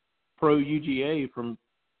pro UGA from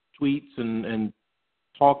tweets and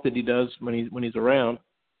talk that he does when he's around.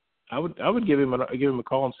 I would give him a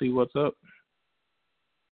call and see what's up.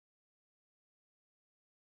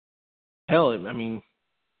 Hell, I mean,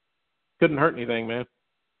 couldn't hurt anything, man.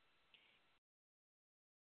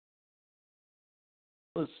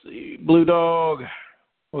 Let's see, Blue Dog,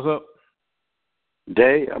 what's up?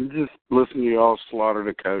 Day, I'm just listening to you all slaughter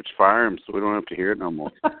the coach. Fire him so we don't have to hear it no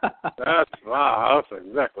more. That's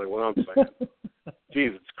exactly what I'm saying.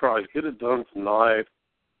 Jesus Christ, get it done tonight.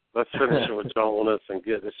 Let's finish it with Jonas and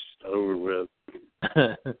get this over with.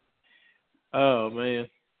 Oh, man.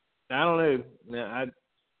 I don't know.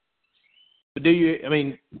 But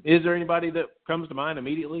is there anybody that comes to mind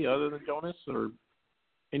immediately other than Jonas, or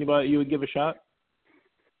anybody you would give a shot?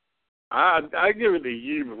 I give it to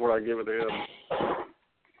you before I give it to him.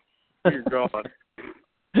 Dear God.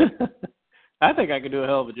 I think I could do a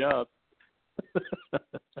hell of a job.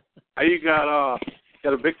 You got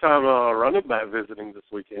a big time running back visiting this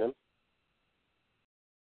weekend.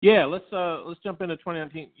 Yeah, let's jump into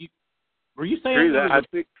 2019. Were you saying that?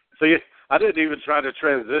 I didn't even try to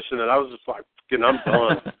transition it. I was just like, I'm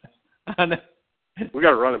done. I know. We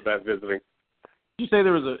got a running back visiting. Did you say it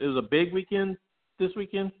was a big weekend this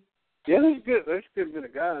weekend? Yeah, there's a good bit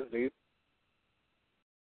of guys, dude.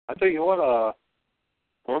 I tell you what,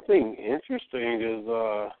 one thing interesting is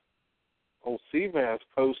old Seabass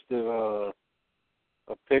posted a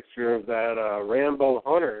picture of that Rambo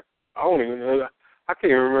Hunter. I don't even know. I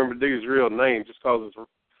can't even remember the dude's real name just because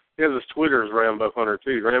he has his Twitter as Rambo Hunter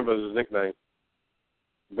too. Rambo's his nickname.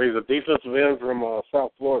 But he's a defensive end from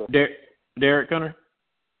South Florida. Derek Hunter?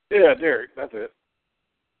 Yeah, Derek. That's it.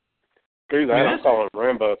 Screw that. I'm calling him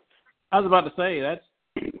Rambo. I was about to say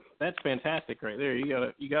that's fantastic right there.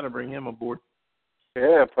 You gotta bring him aboard.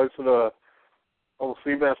 Yeah, old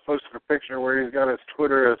Seabass posted a picture where he's got his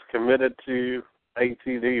Twitter as committed to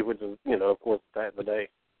ATD, which is, of course, back in the day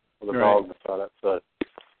with the dog beside it. So,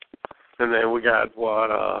 and then we got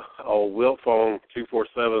old Wilt Phone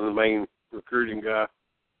 247, the main recruiting guy,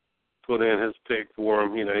 put in his pick for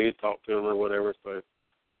him. He talked to him or whatever, so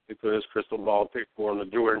he put his crystal ball pick for him to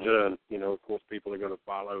Georgia, and of course, people are going to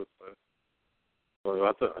follow. So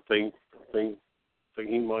I think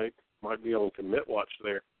he might be on commit watch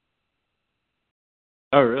there.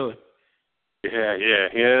 Oh, really? Yeah,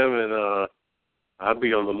 him, and I'd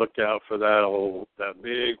be on the lookout for that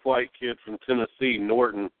big white kid from Tennessee,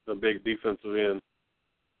 Norton, the big defensive end.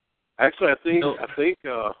 Actually, I think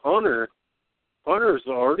Hunter's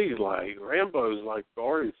already Rambo's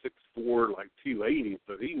already 6'4", 280,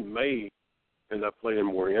 so he may end up playing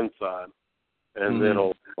more inside. And then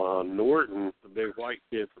Norton, the big white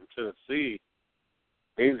kid from Tennessee,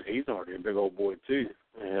 he's already a big old boy too,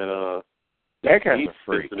 and that guy's he's a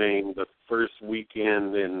freak. visiting the first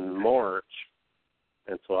weekend in March,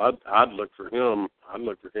 and so I'd look for him. I'd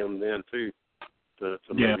look for him then too, to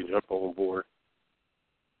maybe jump on board.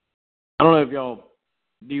 I don't know if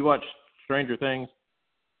do you watch Stranger Things?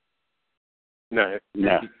 No.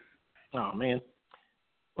 Oh man.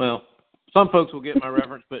 Well, some folks will get my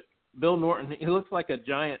reference, but Bill Norton, he looks like a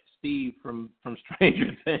giant Steve from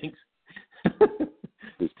Stranger Things.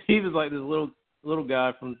 Steve is like this little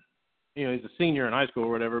guy from, he's a senior in high school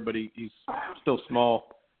or whatever, but he's still small.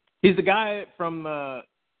 He's the guy from, I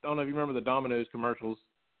don't know if you remember the Domino's commercials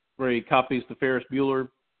where he copies the Ferris Bueller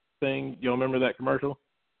thing. You remember that commercial?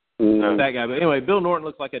 No. That guy. But anyway, Bill Norton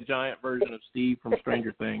looks like a giant version of Steve from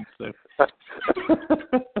Stranger Things. So.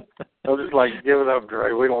 I'm just give it up,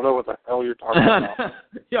 Dre. We don't know what the hell you're talking about.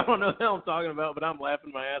 Y'all don't know what the hell I'm talking about, but I'm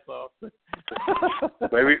laughing my ass off.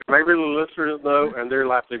 maybe the listeners know, and they're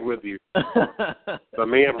laughing with you. But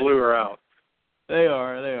me and Blue are out. They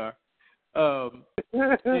are. Anyway.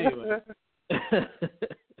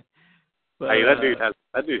 But, hey, that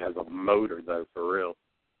dude has a motor though, for real.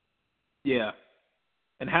 Yeah.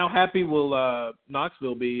 And how happy will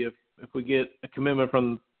Knoxville be if we get a commitment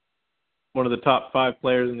from one of the top 5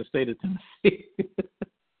 players in the state of Tennessee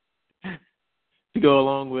to go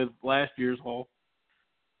along with last year's haul?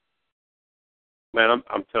 Man,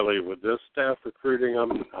 I'm telling you, with this staff recruiting,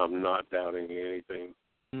 I'm not doubting anything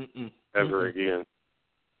ever again.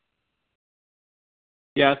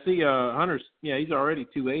 Yeah, I see Hunter's. Yeah, he's already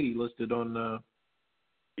 280 listed on.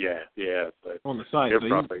 On the site. So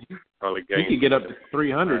probably he could get up to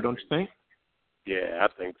 300, don't you think? Yeah, I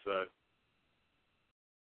think so.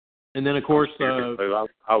 And then, of course,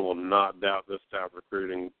 I will not doubt this staff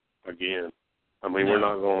recruiting again. I mean, we're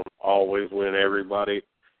not going to always win everybody.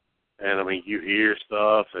 And, I mean, you hear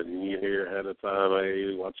stuff, and you hear ahead of time,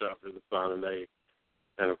 hey, watch out for the signing day.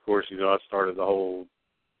 And, of course, I started the whole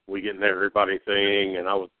we getting everybody thing, and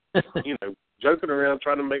I was, joking around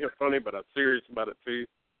trying to make it funny, but I'm serious about it, too,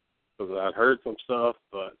 because I'd heard some stuff.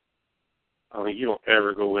 But, I mean, you don't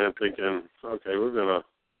ever go in thinking, okay, we're going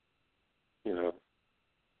to,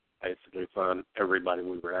 basically sign everybody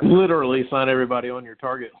we were after. Literally sign everybody on your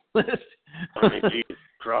target list. I mean, Jesus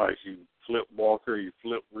Christ, you flip Walker, you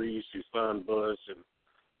flip Reese, you sign Bush,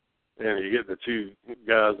 and you get the 2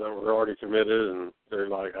 guys that were already committed, and they're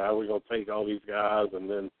like, how are we going to take all these guys? And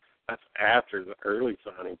then that's after the early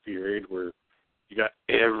signing period where you got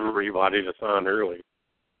everybody to sign early.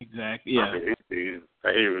 Exactly, yeah. I mean,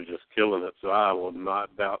 they were just killing it, so I will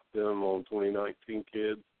not doubt them on 2019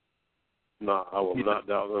 kids. No, I will not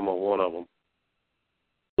doubt them on one of them.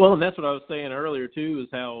 Well, and that's what I was saying earlier, too, is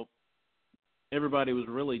how everybody was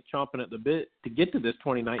really chomping at the bit to get to this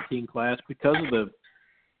 2019 class because of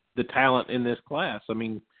the talent in this class. I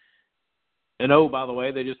mean, and by the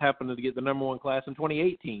way, they just happened to get the number 1 class in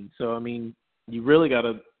 2018. So, I mean, you really got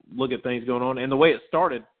to look at things going on. And the way it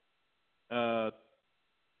started,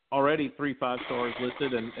 already 3 5-stars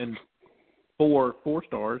listed and 4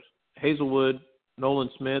 4-stars. Hazelwood, Nolan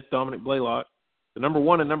Smith, Dominic Blaylock, the number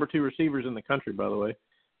 1 and number 2 receivers in the country, by the way.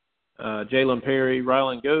 Jalen Perry,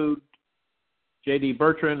 Rylan Goad, J.D.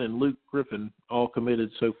 Bertrand, and Luke Griffin all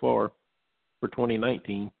committed so far for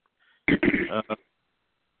 2019.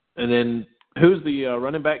 And then who's the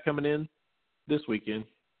running back coming in this weekend?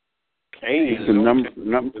 Kane. He's the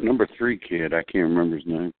number 3 kid. I can't remember his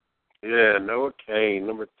name. Yeah, Noah Kane,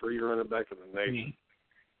 number 3 running back of the nation.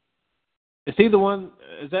 Is he the one?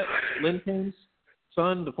 Is that Lynn Kane's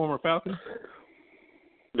son, the former Falcon?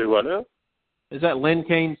 Do what now? Is that Lynn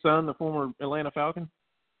Kane's son, the former Atlanta Falcon?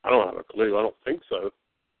 I don't have a clue. I don't think so.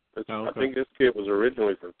 Okay. I think this kid was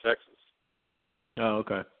originally from Texas. Oh,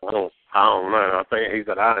 okay. I don't know. I think he's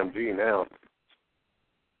at IMG now.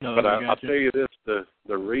 No, But I'll tell you this,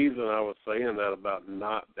 the reason I was saying that about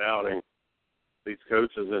not doubting these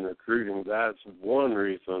coaches in recruiting, that's one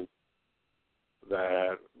reason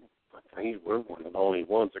that I think we're one of the only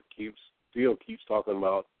ones that still keeps talking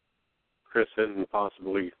about Chris Hinton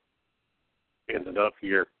possibly ended up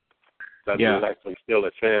here. That there's actually still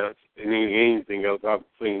a chance. And anything else I've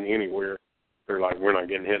seen anywhere, they're like, we're not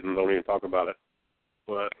getting Hinton, don't even talk about it.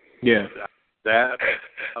 But that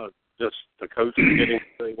just the coaches getting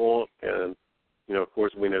what they want, and of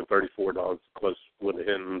course we know 34 Dogs close with the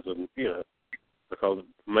Hintons, and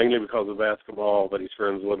mainly because of basketball, but he's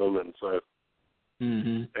friends with them, and so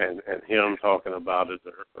and him talking about it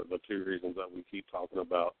are the two reasons that we keep talking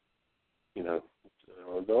about.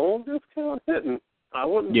 Don't discount Hinton. I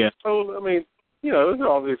wouldn't. I mean, there's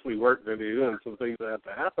obviously work to do and some things that have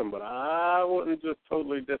to happen, but I wouldn't just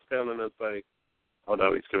totally discount it and say, oh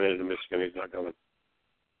no, he's committed to Michigan, he's not coming.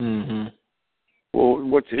 Well,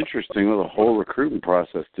 what's interesting with the whole recruiting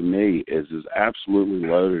process to me is absolutely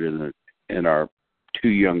loaded in our two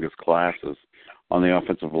youngest classes. On the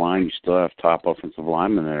offensive line, you still have top offensive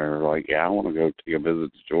linemen that are like, I want to go take a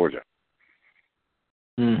visit to Georgia.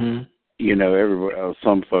 Everybody,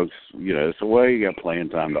 some folks, it's the way you got playing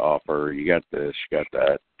time to offer, you got this, you got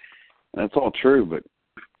that. And that's all true, but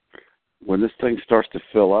when this thing starts to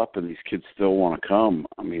fill up and these kids still want to come,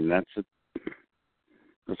 I mean, that's a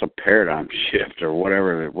paradigm shift or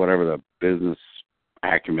whatever the business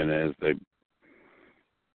acumen is.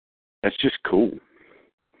 That's just cool.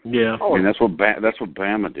 Yeah. I mean, that's what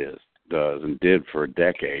Bama does and did for a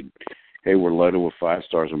decade. Hey, we're loaded with 5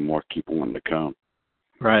 stars and more. Keep wanting to come.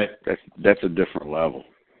 Right. That's a different level.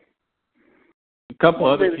 A couple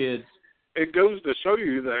other kids. It goes to show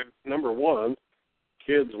you that, number one,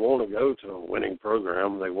 kids want to go to a winning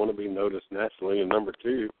program. They want to be noticed nationally. And number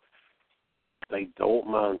two, they don't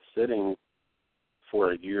mind sitting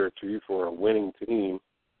for a year or two for a winning team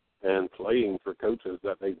and playing for coaches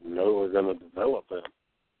that they know are going to develop them.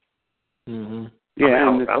 Yeah,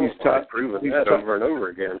 I'm proving that over and over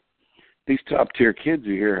again. These top-tier kids,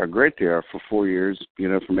 you hear how great they are for 4 years,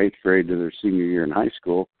 from 8th grade to their senior year in high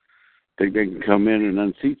school. They can come in and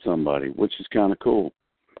unseat somebody, which is kind of cool.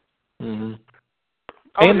 And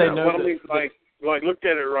they know look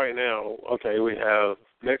at it right now. Okay, we have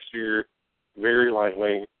next year, very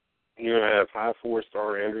likely, you're going to have high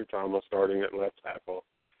 4-star Andrew Thomas starting at left tackle.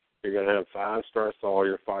 You're going to have 5-star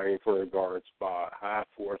Sawyer fighting for a guard spot, high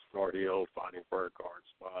 4-star Hill fighting for a guard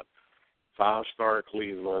spot, 5-star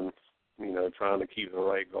Cleveland, trying to keep the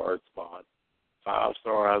right guard spot,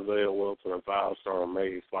 5-star Isaiah Wilson and 5-star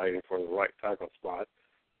Mays fighting for the right tackle spot.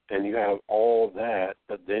 And you have all that,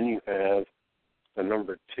 but then you have the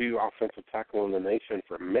number 2 offensive tackle in the nation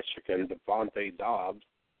for Michigan, Devontae Dobbs,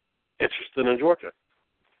 interested in Georgia.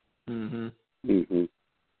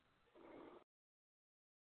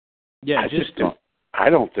 Yeah, I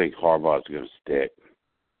don't think Harbaugh's going to stick.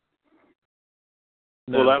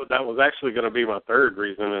 No. Well, that was actually going to be my third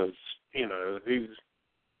reason is, these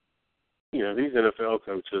NFL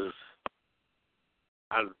coaches,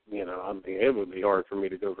 it would be hard for me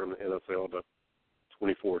to go from the NFL to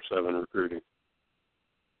 24/7 recruiting.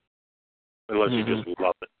 Unless you just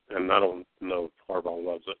love it. And I don't know if Harbaugh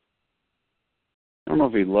loves it. I don't know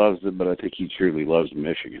if he loves it, but I think he truly loves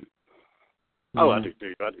Michigan. Oh, I do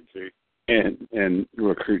too. And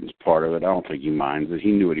recruiting's part of it. I don't think he minds it.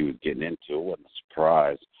 He knew what he was getting into. It wasn't a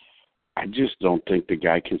surprise. I just don't think the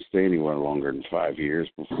guy can stay anywhere longer than 5 years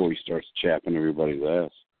before he starts chapping everybody's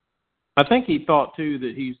ass. I think he thought, too,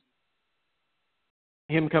 that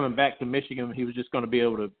him coming back to Michigan, he was just going to be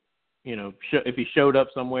able to, if he showed up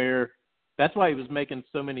somewhere. That's why he was making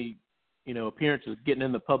so many, appearances, getting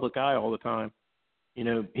in the public eye all the time.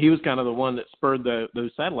 He was kind of the one that spurred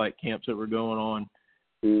those satellite camps that were going on.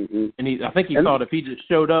 And I think he thought if he just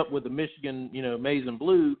showed up with the Michigan, maize and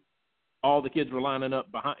blue, all the kids were lining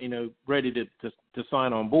up behind, ready to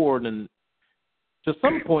sign on board. And to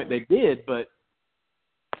some point they did, but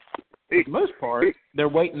for the most part, they're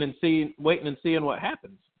waiting and seeing what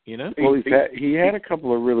happens. Well, he had a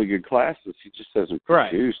couple of really good classes. He just hasn't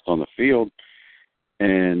produced on the field,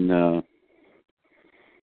 and all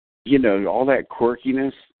that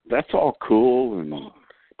quirkiness. That's all cool, and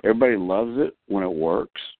everybody loves it when it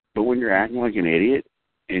works. But when you're acting like an idiot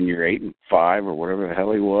and you're 8-5 or whatever the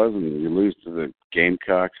hell he was, and you lose to the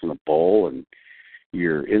Gamecocks in the bowl, and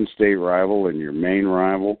your in-state rival and your main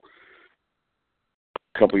rival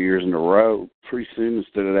a couple of years in a row, pretty soon,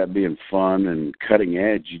 instead of that being fun and cutting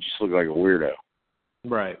edge, you just look like a weirdo.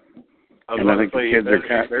 Right. And I think the kids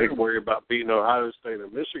are they're worried about beating Ohio State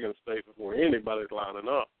and Michigan State before anybody's lining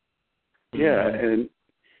up. Yeah, and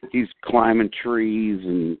he's climbing trees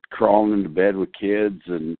and crawling into bed with kids,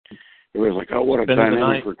 and everybody's like, "Oh, what a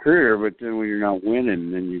dynamic recruiter!" But then when you're not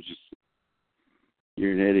winning, then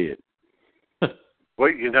you're an idiot.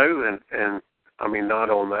 Well, you know, and I mean, not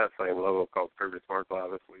on that same level, because Kirby Smart's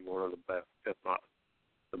obviously one of the best, if not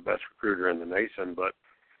the best recruiter in the nation, but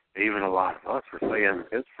even a lot of us were saying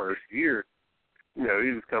his first year, you know,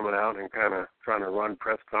 he was coming out and kind of trying to run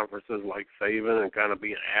press conferences like Saban and kind of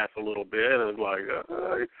be an ass a little bit, and it's like,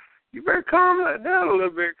 you better calm that down a little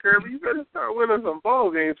bit, Kirby. You better start winning some ball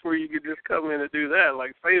games where you could just come in and do that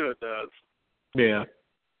like Saban does. Yeah.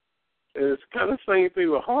 And it's kind of the same thing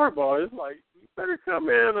with Harbaugh. It's like, you better come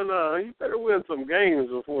in and you better win some games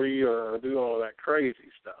before you do all that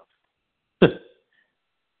crazy stuff.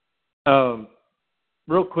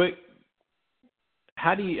 Real quick,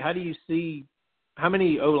 how do you see, how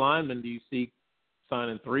many O linemen do you see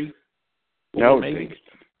signing? 3? I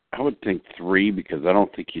would think 3, because I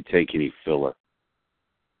don't think you take any filler.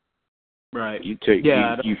 Right. You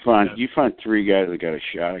find 3 guys that got a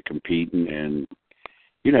shot at competing, and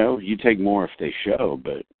you know, you take more if they show,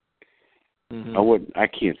 but I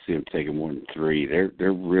can't see them taking more than 3.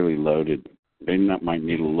 They're really loaded. They might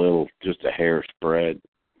need just a hair spread.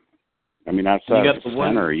 I mean, outside of the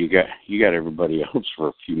center, you got everybody else for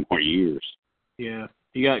a few more years. Yeah,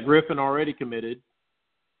 you got Griffin already committed.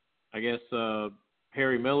 I guess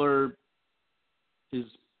Harry Miller is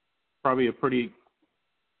probably a pretty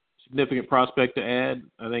significant prospect to add.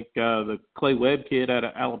 I think the Clay Webb kid out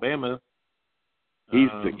of Alabama.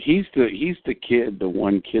 He's the kid, the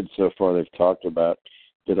one kid so far they've talked about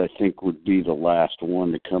that I think would be the last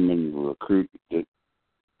one to come in and recruit,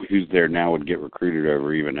 who's there now would get recruited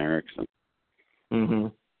over even Erickson. Mm-hmm.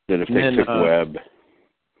 That if they took Webb.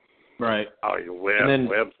 Right. Oh,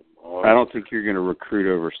 Webb's I don't think you're going to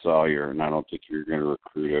recruit over Sawyer, and I don't think you're going to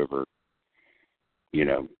recruit over, you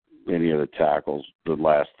know, any of the tackles. The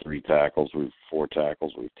last 4 tackles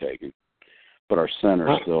we've taken. But our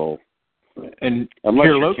center still, and unless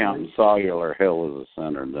you're counting Sawyer or Hill as a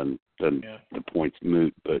center, then the point's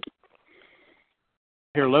moot. But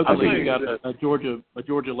here locally, you got a Georgia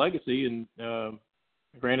legacy, and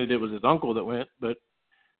granted it was his uncle that went, but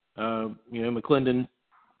you know, McClendon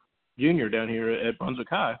Jr. down here at Brunswick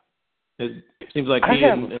High. It seems like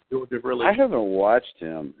and Georgia really. I haven't watched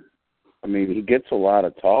him. I mean, he gets a lot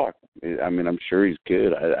of talk. I mean, I'm sure he's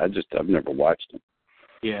good. I've never watched him.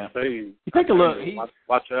 Yeah. You take a look.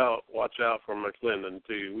 Watch out for McClendon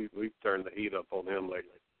too. We've turned the heat up on him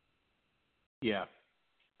lately. Yeah.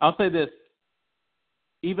 I'll say this.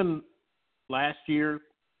 Even last year,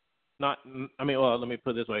 let me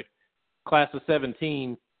put it this way. Class of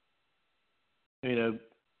 17, you know,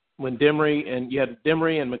 when you had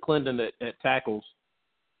Demery and McClendon at tackles.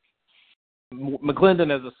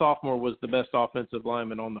 McClendon as a sophomore was the best offensive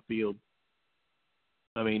lineman on the field.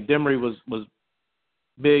 I mean, Demery was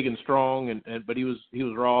big and strong, but he was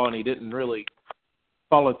raw, and he didn't really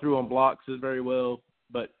follow through on blocks very well.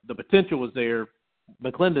 But the potential was there.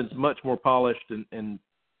 McClendon's much more polished and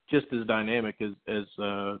just as dynamic as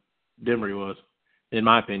Demery was, in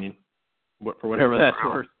my opinion, for whatever that's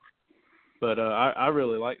worth. But I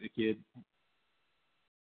really like the kid.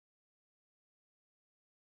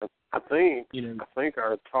 I think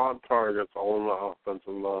our top targets on the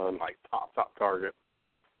offensive line, like top targets,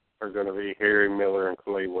 are going to be Harry Miller and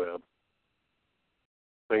Clay Webb.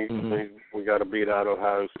 I think we got to beat out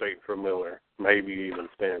Ohio State for Miller, maybe even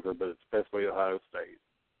Stanford, but especially Ohio State.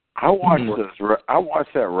 I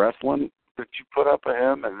watched that wrestling that you put up of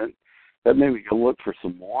him, and then that made me go look for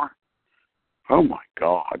some more. Oh my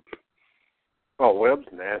God! Oh, Webb's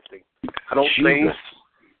nasty. I don't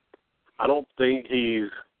think he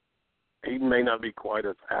may not be quite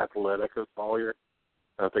as athletic as Sawyer.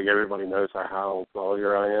 I think everybody knows how high on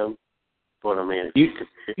Sawyer I am. But, I mean, you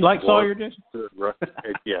like Sawyer, Jason?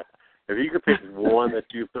 Yeah. If you could pick one that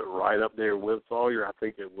you put right up there with Sawyer, I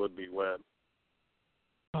think it would be Webb.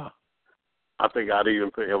 Huh. I think I'd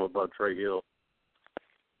even put him above Trey Hill.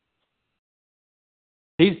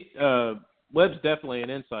 Webb's definitely an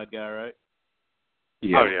inside guy, right?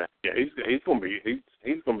 Yeah. Oh yeah. He's gonna be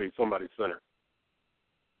somebody's center.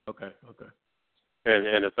 Okay.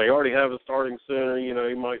 And if they already have a starting center, you know,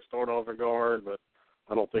 he might start off a guard, but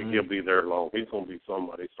I don't think he'll be there long. He's gonna be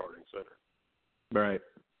somebody's starting center. Right.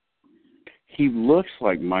 He looks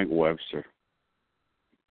like Mike Webster.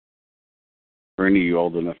 For any of you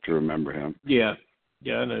old enough to remember him. Yeah,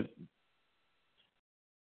 I know.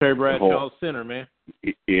 Terry Bradshaw's center, man.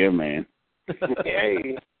 Yeah, man.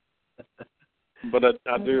 Hey. But I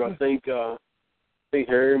think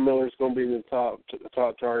Harry Miller's going to be the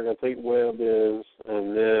top target. I think Webb is,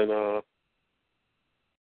 and then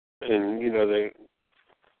they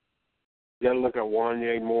got to look at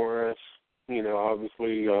Wanye Morris.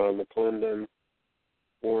 Obviously Warren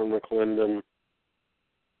McClendon,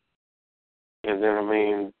 and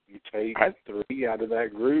then you take 3 out of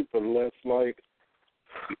that group unless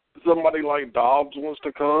somebody like Dobbs wants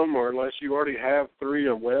to come, or unless you already have 3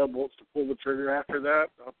 and Webb wants to pull the trigger after that.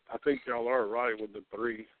 I think y'all are right with the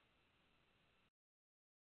 3.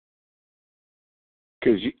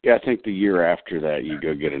 Because I think the year after that, you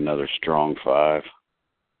go get another strong 5.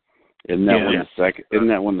 Isn't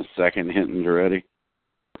that when the second Hinton's ready?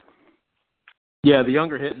 Yeah, the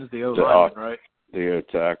younger Hinton's the O-lineman, right? The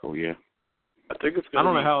O-tackle, yeah. I think it's going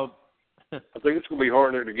I think it's going to be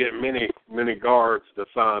harder to get many guards to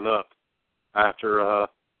sign up after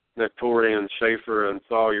Nectorian, Schaefer, and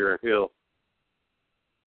Sawyer and Hill.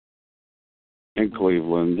 In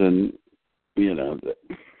Cleveland, and, we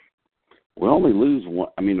only lose one.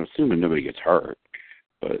 Assuming nobody gets hurt,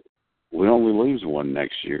 but we only lose one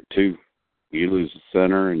next year, 2. You lose the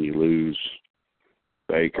center and you lose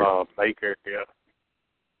Baker. Baker, yeah.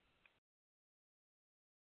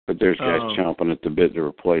 But there's guys chomping at the bit to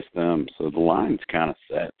replace them, so the line's kind of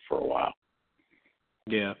set for a while.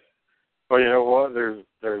 Yeah. Well, you know what? There's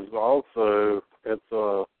also I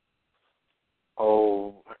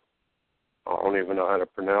don't even know how to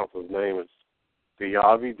pronounce his name. It's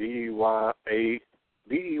Diaby,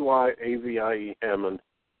 Deyavie Hammond.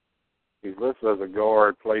 He's listed as a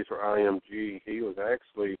guard, plays for IMG. He was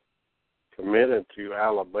actually committed to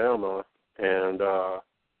Alabama and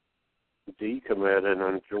decommitted,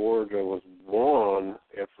 and Georgia was one,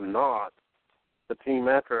 if not the team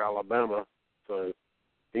after Alabama. So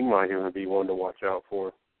he might even be one to watch out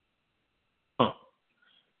for. Huh.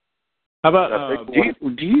 How about do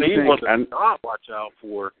you think one to not watch out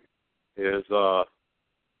for is I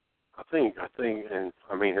think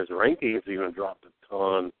his rankings even dropped a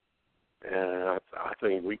ton, and I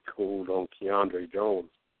think we cooled on Keandre Jones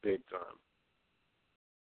big time.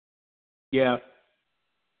 Yeah.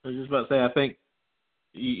 I was just about to say, I think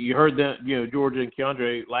you heard that, Georgia and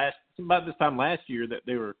Keandre about this time last year that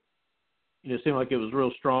they were, it seemed like it was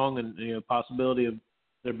real strong and, possibility of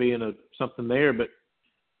there being something there. But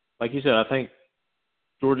like you said, I think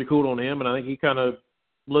Georgia cooled on him, and I think he kind of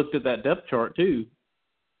looked at that depth chart too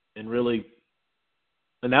and really,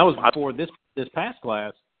 and that was before this past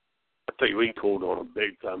class. I think we cooled on him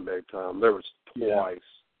big time. There was twice,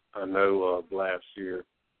 I know of last year,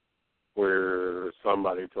 where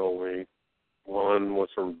somebody told me, one was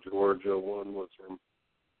from Georgia, one was from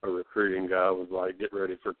a recruiting guy, was like, get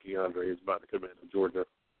ready for Keandre, he's about to commit to Georgia,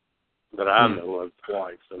 that I know of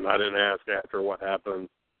twice. And I didn't ask after what happened,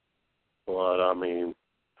 but I'm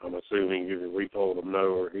assuming either we told him no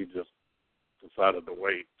or he just decided to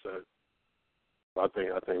wait. So I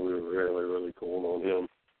think we were really, really cool on him.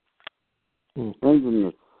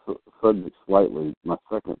 Changing the subject slightly, my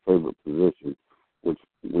second favorite position, which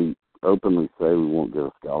we openly say we won't give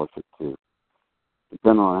a scholarship to.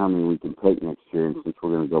 Depending on how many we can take next year, and since we're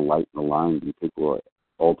going to go light in the line, do you think we'll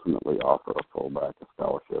ultimately offer a fullback a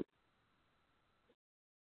scholarship?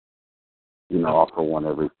 Offer one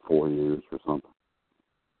every 4 years or something.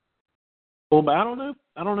 Fullback, I don't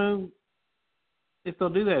know if they'll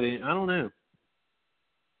do that. I don't know.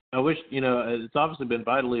 I wish, it's obviously been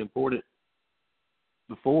vitally important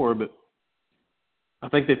before, but I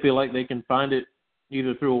think they feel like they can find it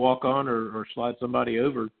either through a walk-on or slide somebody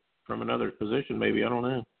over from another position, maybe. I don't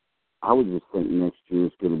know. I would just think next year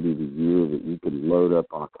is going to be the year that you can load up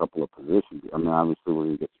on a couple of positions. Obviously, we're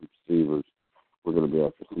going to get some receivers. We're going to be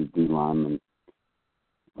after some D linemen,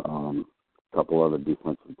 a couple other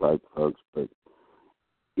defensive-type folks. But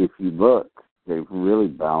if you look, they've really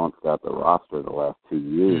balanced out the roster the last 2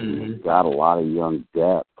 years. Mm-hmm. And they've got a lot of young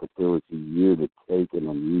depth, but there was a year to take an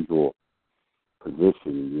unusual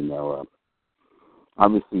position,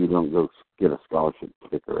 Obviously, you don't go get a scholarship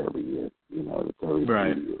kicker every year. It's every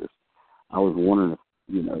 2 years. I was wondering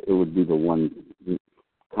if, it would be the one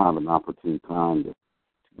kind of an opportune time to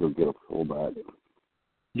go get a fullback.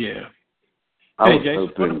 Yeah. I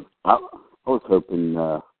was hoping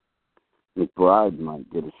McBride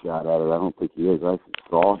might get a shot at it. I don't think he is. I actually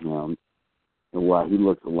saw him, and while he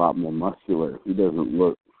looks a lot more muscular, he doesn't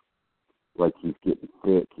look like he's getting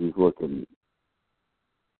thick. He's looking,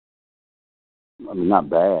 not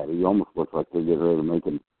bad. He almost looks like they're getting ready to make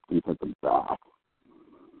him defensive back.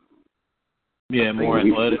 Yeah, more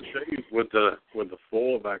athletic. With the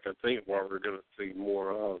fullback, I think what we're going to see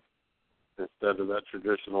more of, instead of that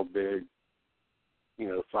traditional big,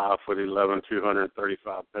 5'11",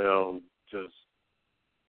 235-pound, just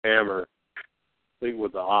hammer. I think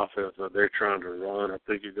with the offense that they're trying to run, I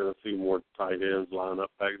think you're going to see more tight ends line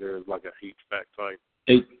up back there as like a H-back type.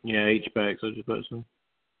 H-back, so just about so.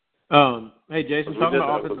 Hey, Jason, talking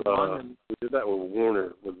about offensive linemen. We did that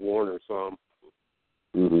with Warner some.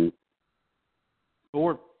 Mm-hmm.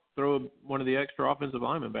 Or throw one of the extra offensive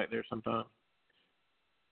linemen back there sometime.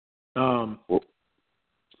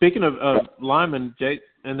 Speaking of linemen, Jake,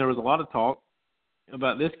 and there was a lot of talk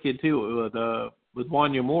about this kid too with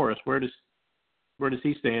Wanya Morris. Where does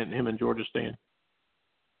he stand? Him and Georgia stand?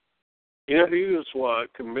 He was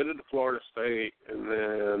committed to Florida State, and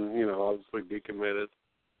then obviously decommitted.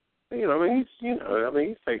 He's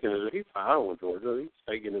fine with Georgia. He's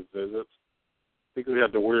taking his visits. I think we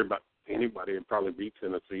have to worry about anybody. It'd probably be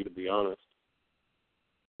Tennessee, to be honest.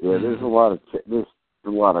 Yeah, there's a lot of.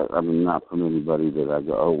 Not from anybody that I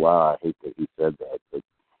go, oh wow, I hate that he said that, but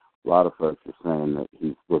a lot of folks are saying that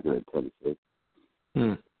he's looking at Tennessee.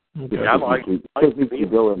 Okay. Yeah, he can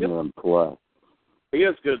go in there and play. He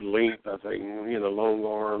has good length, I think. Long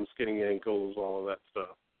arms, skinny ankles, all of that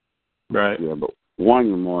stuff. Right. Yeah, but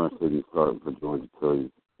Wanya Morris didn't start for Georgia until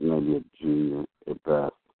he's maybe a junior at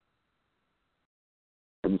best.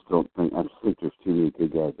 I just think there's too many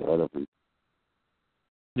good guys ahead of him.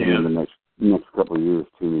 Yeah. And in the next couple of years,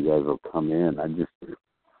 too many guys will come in.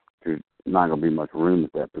 There's not going to be much room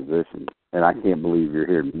at that position. And I can't believe you're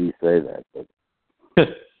hearing me say that. But.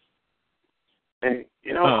 And,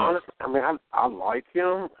 honestly, I like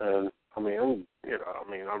him, and, I'm really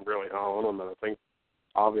high on him, and I think,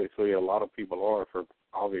 obviously, a lot of people are for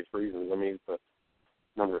obvious reasons. He's the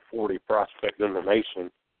number 40 prospect in the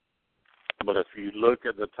nation. But if you look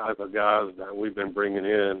at the type of guys that we've been bringing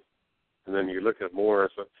in, and then you look at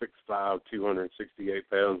Morris at 6'5", 268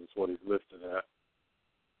 pounds is what he's listed at.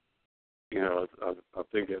 I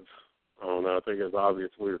think it's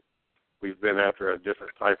obvious we've been after a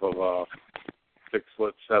different type of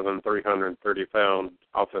 6'7", 330-pound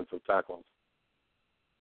offensive tackle.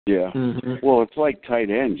 Yeah. Mm-hmm. Well, it's like tight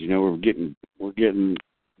ends. We're getting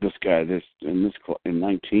this guy in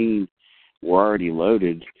 19. We're already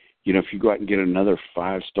loaded. If you go out and get another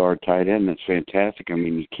 5-star tight end, that's fantastic.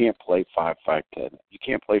 You can't play five tight ends. You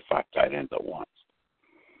can't play 5 tight ends at once.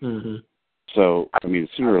 Mm-hmm. So,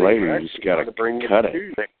 sooner or later, you just got to cut it.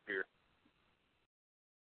 Next year.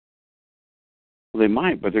 Well, they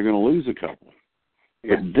might, but they're going to lose a couple.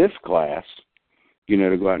 Yeah. But this class,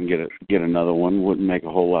 to go out and get another one wouldn't make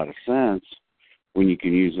a whole lot of sense when you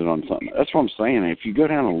can use it on something. That's what I'm saying. If you go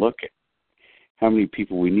down and look at how many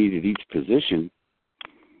people we need at each position,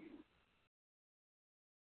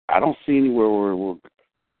 I don't see anywhere where we're,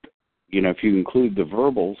 if you include the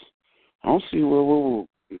verbals, I don't see where we're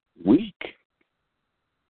weak.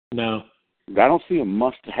 No. I don't see a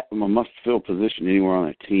must-fill position anywhere on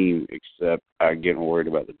the team except getting worried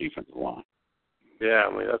about the defensive line. Yeah,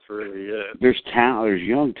 that's really it. There's talent. There's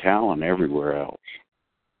young talent everywhere else.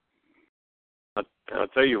 I'll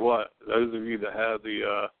tell you what, those of you that have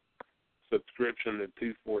the subscription to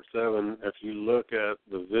 247, if you look at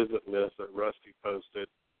the visit list that Rusty posted,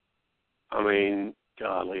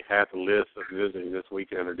 golly, half the list that's visiting this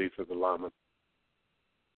weekend are defensive linemen.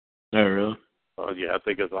 Oh, really? Yeah, I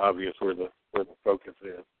think it's obvious where the focus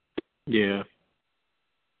is. Yeah.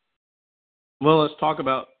 Well, let's talk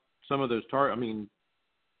about some of those targets.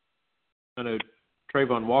 I know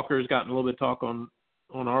Trayvon Walker's gotten a little bit of talk on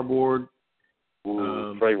our board.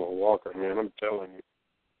 Trayvon Walker, man, I'm telling you.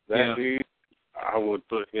 That dude, I would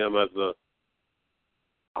put him as a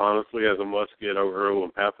must-get over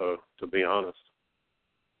Erwin Papo, to be honest.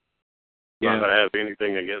 Yeah. Not that I have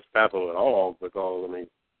anything against Papo at all, because,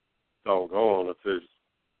 doggone, if there's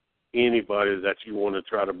anybody that you want to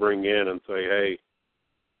try to bring in and say, hey,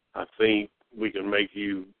 I think we can make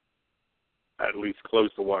you at least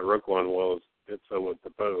close to what Roquan was, it's so with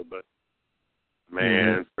Papo, but,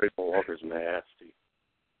 man, Trayvon Walker's nasty.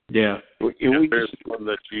 Yeah. If there's one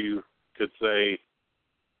that you could say,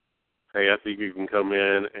 hey, I think you can come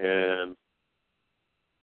in and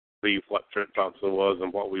be what Trent Thompson was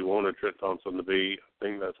and what we wanted Trent Thompson to be, I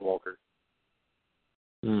think that's Walker.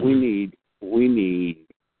 We need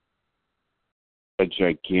a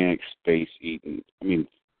gigantic space eating.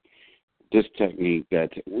 This technique,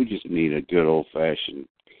 we just need a good old-fashioned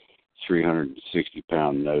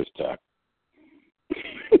 360-pound nose tackle.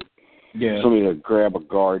 Yeah. Somebody to grab a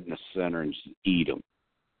guard in the center and just eat them.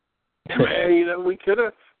 Man, we could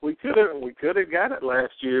have got it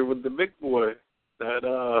last year with the big boy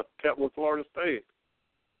that kept with Florida State.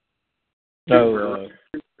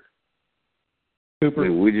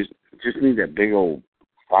 Cooper. We just need that big old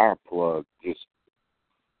fire plug just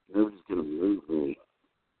nobody's going to move me.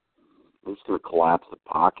 I'm just going to collapse the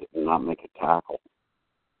pocket and not make a tackle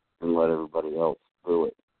and let everybody else do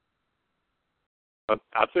it.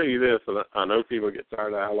 I'll tell you this, and I know people get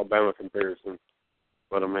tired of Alabama comparisons,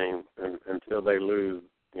 but I mean, until they lose,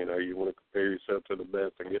 you know, you want to compare yourself to the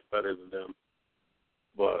best and get better than them.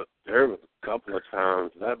 But there was a couple of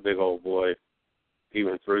times that big old boy,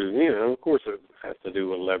 even through, you know, of course it has to do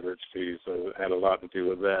with leverage too, so it had a lot to do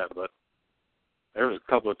with that. But there was a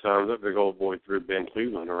couple of times that big old boy threw Ben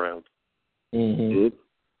Cleveland around. Mm-hmm.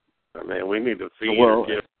 I mean, we need to feed or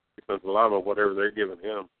give defensive lineman whatever they're giving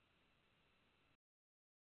him.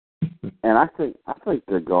 And I think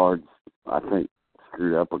the guards,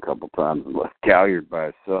 screwed up a couple times and left Galliard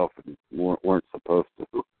by himself and weren't supposed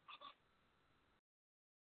to.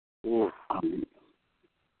 I mean,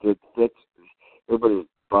 that's everybody's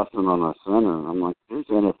busting on our center, and I'm like, there's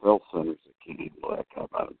NFL centers that can't handle that guy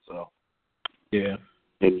by himself. Yeah.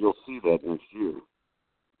 And you'll see that next year.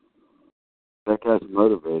 That guy's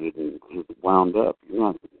motivated and he's wound up. You're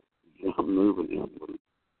not moving him with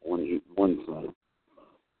one center.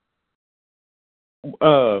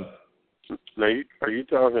 Now, are you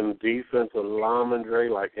talking defensive lineman, Dre,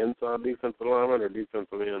 like inside defensive lineman, or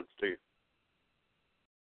defensive ends too?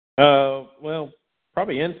 Well,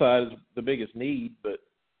 probably inside is the biggest need, but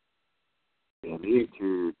yeah, the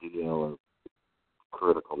interior DL are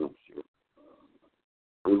critical next year.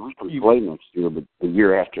 I mean, we can play next year, but the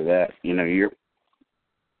year after that, you know, you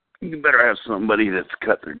better have somebody that's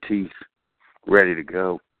cut their teeth, ready to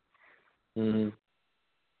go. Mm-hmm.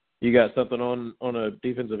 You got something on a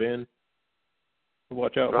defensive end to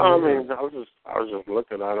watch out for? No, I mean, I was just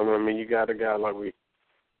looking at him. I mean, you got a guy like we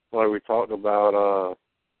talked about,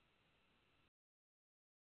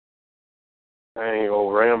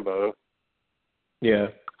 old Rambo. Yeah.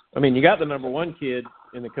 I mean, you got the number one kid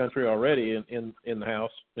in the country already in the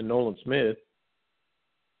house, in Nolan Smith.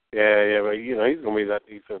 Yeah, but, you know, he's going to be that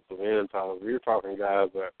defensive end, Tyler. You're talking guys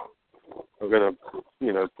that are going to,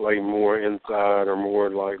 you know, play more inside or more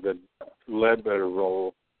like the Ledbetter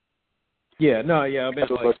role. Yeah, no, yeah. I mean,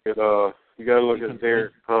 you got to look at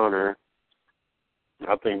Derek Connor.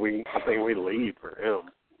 I think we lead for him.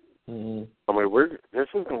 Mm-hmm. I mean, this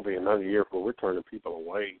is going to be another year where we're turning people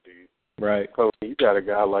away, dude. Right. So you got a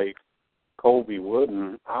guy like Colby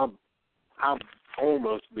Wooden. I'd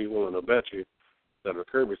almost be willing to bet you that if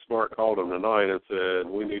Kirby Smart called him tonight and said,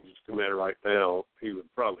 we need you to commit right now, he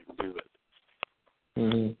would probably do it.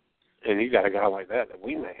 Mm-hmm. And you got a guy like that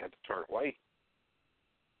we may have to turn away.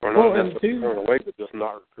 Or well, not necessarily turn away, but just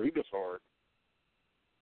not recruit as hard.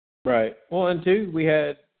 Right. Well, and two, we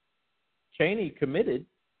had Chaney committed,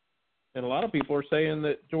 and a lot of people are saying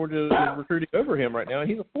that Georgia is recruiting over him right now.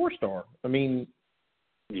 He's a 4-star. I mean,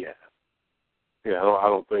 yeah. I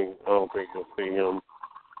don't think you'll see him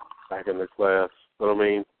back in the class. But I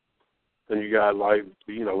mean, then you got like,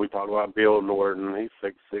 you know, we talked about Bill Norton.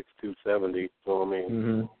 He's 6'6", 270. So I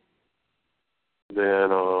mean, then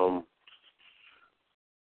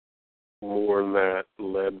more in that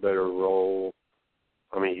Ledbetter role.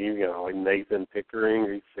 I mean, you got like Nathan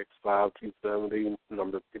Pickering. He's 6'5", 270,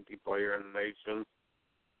 number 50 player in the nation.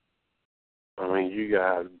 I mean, you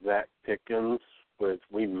got Zach Pickens, which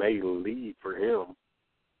we may lead for him.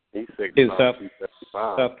 He's 6'5",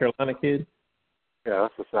 275. South Carolina kid? Yeah,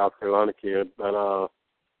 that's a South Carolina kid. But,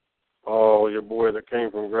 your boy that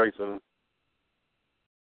came from Grayson.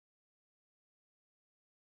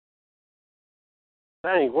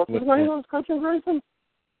 Dang, what's his name on coaching Grayson?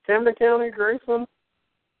 Camden County, Grayson?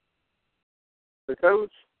 The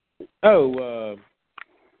coach? Oh,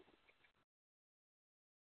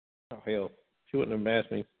 hell. She wouldn't have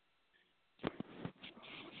asked me.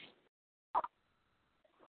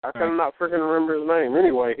 I cannot freaking remember his name.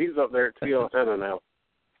 Anyway, he's up there at T.L. Hanna now.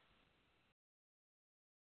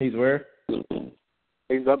 He's where?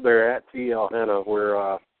 He's up there at T.L. Hanna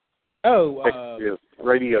where his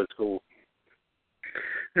radio school.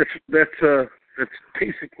 That's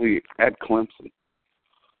basically at Clemson.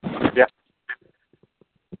 Yeah.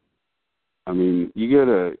 I mean, you go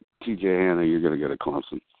to T.J. Hanna, you're going to go to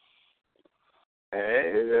Clemson.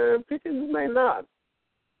 Pickens may not.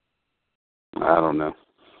 I don't know.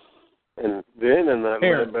 And then in that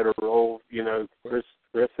Ledbetter role, you know, Chris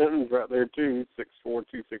Hinton's right there too, 6'4",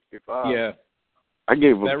 265. Yeah. I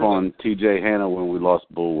gave up on T.J. Hanna when we lost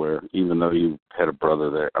Bullware, even though you had a brother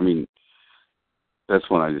there. I mean, that's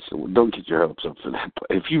when I just said, well, don't get your hopes up for that.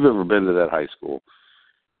 If you've ever been to that high school,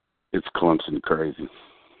 it's Clemson crazy.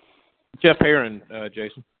 Jeff Herron,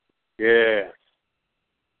 Jason. Yeah.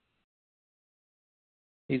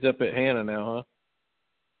 He's up at Hannah now, huh?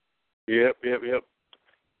 Yep.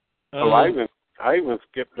 I I even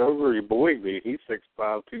skipped over your Boydby. He's 6'5",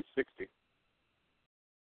 260.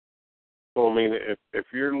 So, I mean, if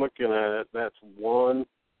you're looking at it, that's 1,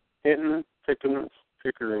 Hinton,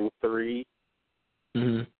 Pickering 3,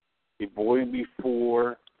 Mm-hmm. your Boydby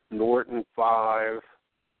 4, Norton 5,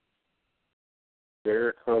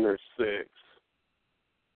 Derek Hunter 6.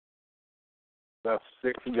 That's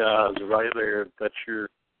 6 guys right there that you're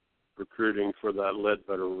recruiting for that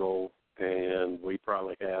Ledbetter role, and we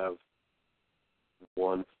probably have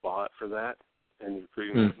 1 spot for that, and you're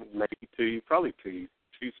recruiting maybe probably two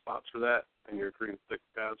spots for that, and you're recruiting 6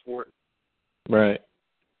 guys for it. Right.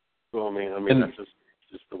 So I mean that's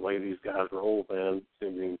just the way these guys roll, man. I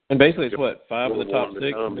mean, and basically, it's what, 5 of the top 6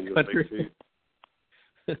 in the country.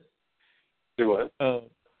 Do what? I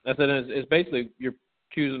said it's basically you're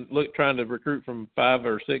trying to recruit from 5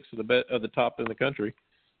 or 6 of the top in the country.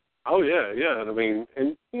 Oh yeah. I mean,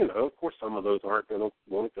 and of course, some of those aren't going to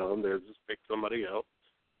want to come. They'll just pick somebody else.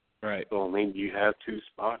 Right. So I mean, you have 2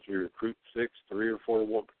 spots. You recruit 6, 3 or 4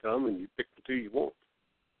 want to come, and you pick the 2 you want.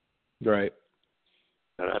 Right.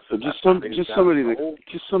 So just somebody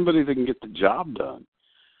that can get the job done.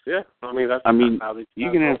 Yeah, I mean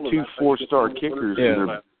you can have 2 4-star kickers.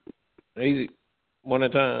 Yeah. Easy, one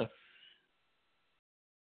at a time.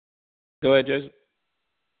 Go ahead, Jason.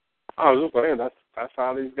 I was just saying that's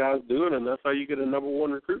how these guys do it, and that's how you get a number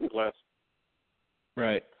 1 recruiting class.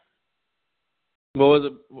 Right. What was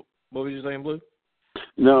it? What were you saying, Blue?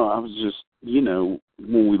 No, I was just,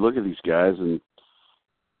 when we look at these guys, and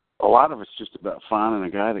a lot of it's just about finding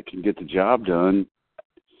a guy that can get the job done.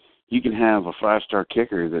 You can have a 5-star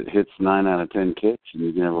kicker that hits 9 out of 10 kicks, and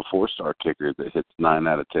you can have a 4-star kicker that hits 9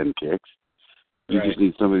 out of 10 kicks. You just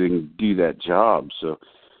need somebody that can do that job. So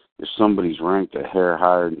if somebody's ranked a hair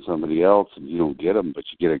higher than somebody else, and you don't get them, but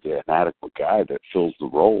you get an adequate guy that fills the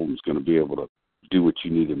role and is going to be able to do what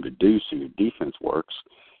you need him to do so your defense works,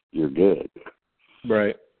 you're good.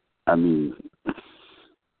 Right. I mean,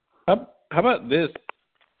 how about this?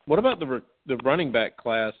 What about the running back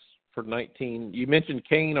class for 19? You mentioned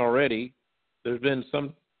Kane already. There's been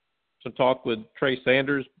some talk with Trey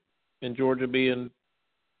Sanders in Georgia being,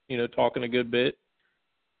 talking a good bit.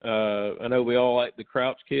 I know we all like the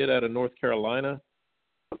Crouch kid out of North Carolina.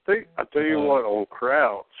 I tell you what, on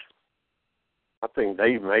Crouch, I think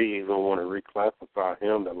they may even want to reclassify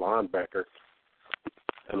him to linebacker.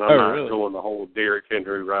 And I'm not doing the whole Derrick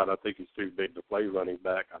Henry route. I think he's too big to play running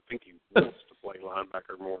back. I think he wants to play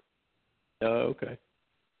linebacker more. Oh, okay.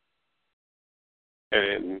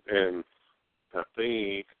 And I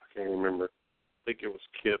can't remember. I think it was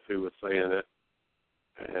Kip who was saying it,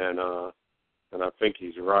 and I think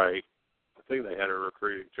he's right. I think they had a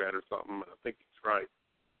recruiting chat or something. I think he's right.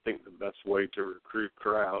 I think the best way to recruit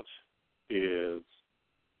Crouch is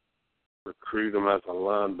recruit him as a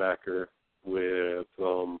linebacker with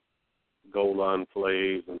goal line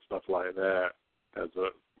plays and stuff like that as a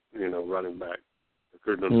running back.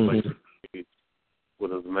 Recruit him to play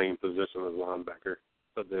with his main position as linebacker,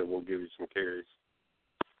 but then we'll give you some carries.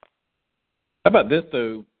 How about this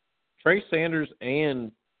though? Trey Sanders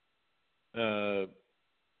and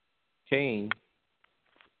Kane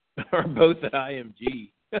are both at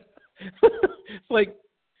IMG. It's like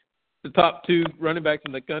the top 2 running backs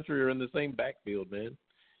in the country are in the same backfield, man.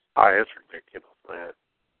 Oh, it's ridiculous, man.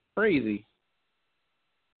 Crazy.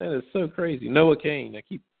 That is so crazy. Noah Kane. I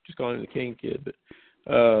keep just calling him the Kane kid, but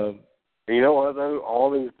you know what though?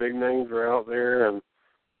 All these big names are out there, and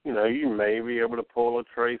you may be able to pull a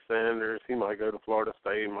Trey Sanders. He might go to Florida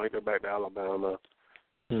State. He might go back to Alabama.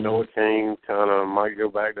 Noah Kane kind of might go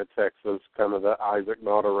back to Texas, kind of the Isaac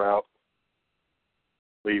Nauta route.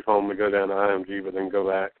 Leave home to go down to IMG, but then go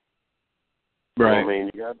back. Right. So, I mean,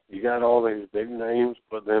 you got all these big names,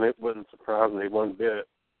 but then it wouldn't surprise me one bit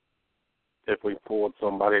if we pulled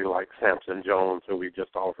somebody like Samson Jones, who we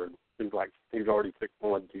just offered. He's already 6'1",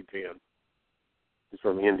 210. He's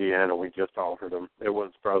from Indiana. We just offered him. It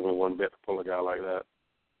wouldn't surprise me one bit to pull a guy like that.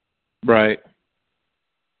 Right.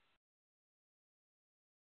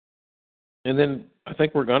 And then I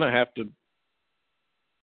think we're going to have to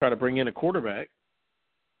try to bring in a quarterback.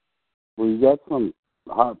 Well, you got some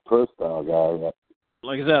hot pro style guy.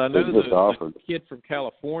 Like I said, I know the kid from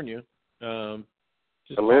California.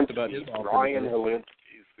 Just talked about his offer. Ryan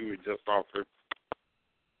Helinski's who we just offered.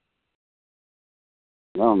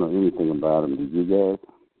 I don't know anything about him. Did you guys?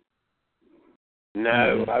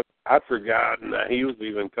 No, I'd forgotten that he was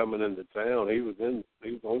even coming into town. He was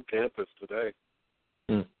on campus today.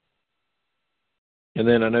 And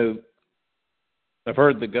then I know I've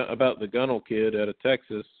heard about the Gunnell kid out of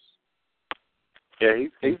Texas. Yeah,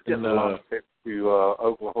 he's getting a lot of picks to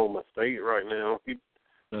Oklahoma State right now.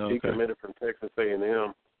 Oh, He okay. committed from Texas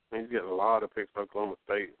A&M. He's getting a lot of picks at Oklahoma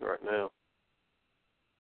State right now.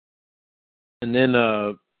 And then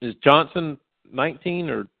is Johnson 19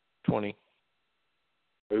 or 20?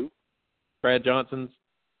 Who? Brad Johnson's?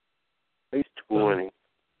 He's 20.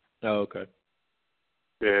 Oh, okay.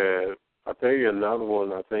 Yeah, I'll tell you another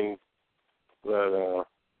one. I think that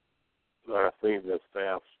the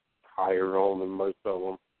staff's higher on than most of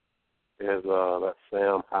them is that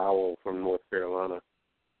Sam Howell from North Carolina.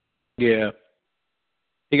 Yeah.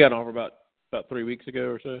 He got an offer about 3 weeks ago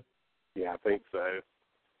or so. Yeah, I think so.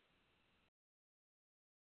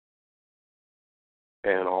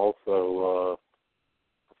 And also,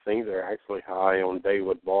 I think they're actually high on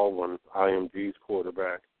David Baldwin, IMG's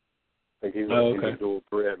quarterback. I think he's a dual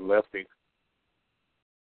threat lefty.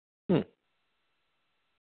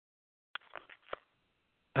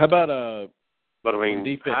 How about But I mean,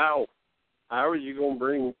 defense? how are you going to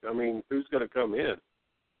bring? I mean, who's going to come in?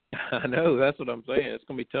 I know, that's what I'm saying. It's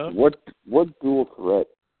going to be tough. What dual threat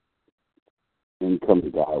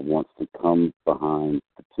incoming guy wants to come behind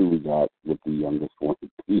the two we got with the youngest one,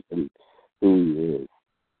 and who he is?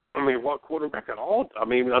 I mean, what quarterback at all? I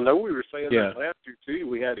mean, I know we were saying Yeah. that last year, too.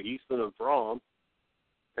 We had Easton and Fromm,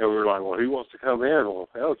 and we were like, well, who wants to come in? Well,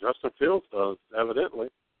 hell, Justin Fields does, evidently.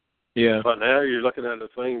 Yeah. But now you're looking at it the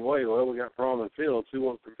same way. Well, we got Fromm and Fields. Who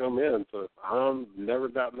wants to come in? So I'm never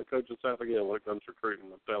doubting the coaching staff again when it comes to recruiting,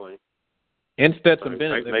 I'm telling you. And Stetson So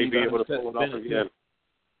Bennett. they may be able to pull it off again.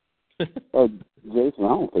 Jason, I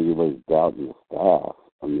don't think anybody's doubting the staff.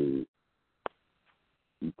 I mean,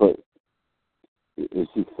 but if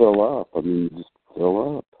you fill up, I mean, just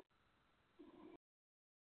fill up.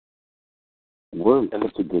 We're in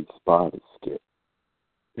such a good spot at Skip.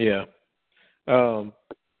 Yeah.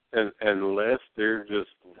 And unless they're just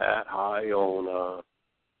that high on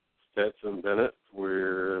Stetson Bennett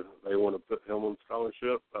where they want to put him on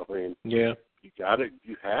scholarship, I mean, Yeah. you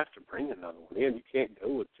have to bring another one in. You can't go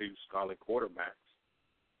with two scholarly quarterbacks.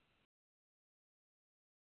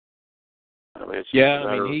 I mean, it's just a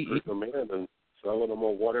matter of putting them in and selling them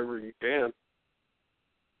on whatever you can.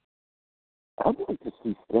 I'd like to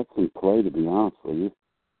see Stetson play, to be honest with you.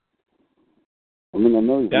 I mean, I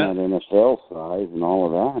know he's not NFL size and all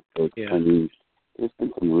of that, but, I mean, there's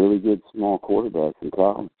been some really good small quarterbacks in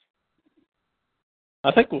college.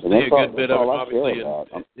 I think we'll see a good bit of it, obviously,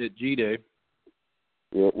 at G-Day.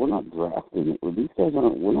 Yeah, we're not drafting it. These guys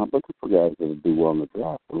we're not looking for guys that will do well in the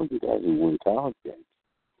draft. We're looking for guys who win college games.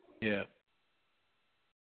 Yeah.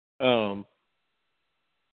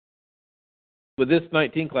 With this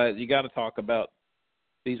 19 class, you got to talk about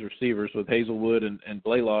these receivers with Hazelwood and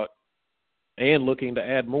Blaylock, and looking to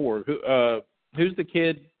add more. Who's the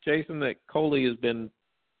kid, Jason, that Coley has been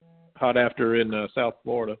hot after in South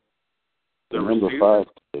Florida? The number 5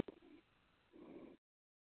 kid.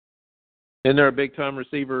 Isn't there a big-time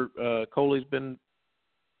receiver Coley's been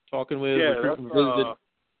talking with? Yeah,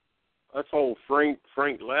 that's old Frank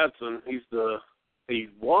Ladson. He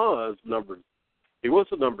was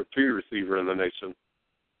the number 2 receiver in the nation.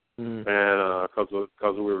 Mm. And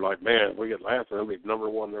because we were like, man, if we get Ladson, he'll be number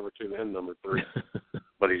 1, number 2, and number 3.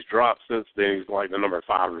 But he's dropped since then. He's like the number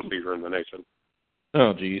 5 receiver in the nation.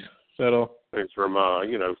 Oh, geez. Is that all? He's from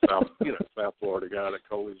South Florida guy that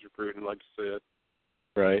Coley's recruiting, like you said.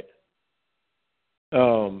 Right.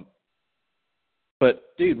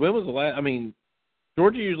 But dude, when was the last? I mean,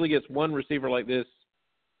 Georgia usually gets one receiver like this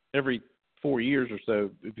every 4 years or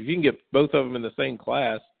so. If you can get both of them in the same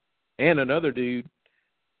class, and another dude,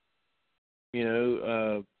 I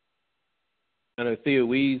know Theo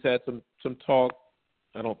Wees had some talk.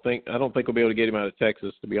 I don't think we'll be able to get him out of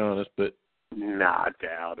Texas, to be honest. But nah, I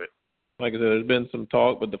doubt it. Like I said, there's been some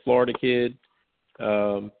talk with the Florida kid,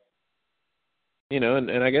 and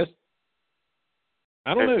I guess.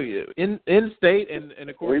 I don't know. In state and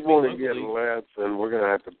of course, we want to get Ladson. We're going to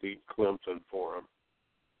have to beat Clemson for him.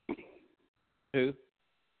 Who?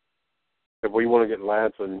 If we want to get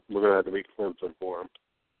Ladson, we're going to have to beat Clemson for him.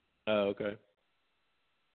 Oh, okay.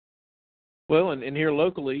 Well, and here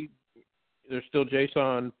locally, there's still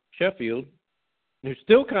Jason Sheffield, who's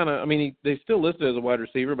still kind of. I mean, they still listed as a wide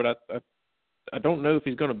receiver, but I don't know if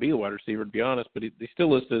he's going to be a wide receiver, to be honest. But they still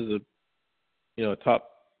listed as a top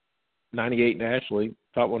 98 nationally,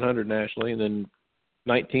 top 100 nationally, and then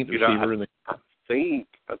 19th receiver. I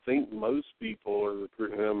think most people are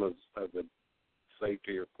recruiting him as a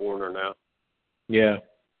safety or corner now. Yeah,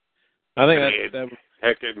 I think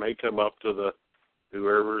heck, it may come up to the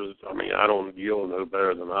whoever's. I mean, you'll know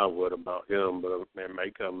better than I would about him, but it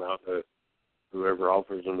may come out to whoever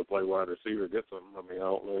offers him to play wide receiver gets him. I mean, I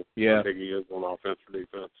don't know how big he is on offense or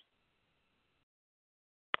defense.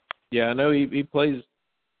 Yeah, I know he plays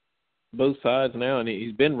both sides now, and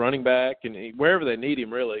he's been running back and wherever they need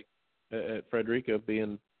him, really, at Frederica,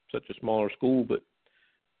 being such a smaller school. But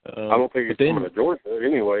I don't think he's coming to Georgia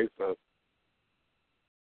anyway. So,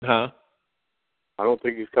 huh? I don't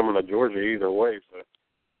think he's coming to Georgia either way. So.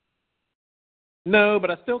 No,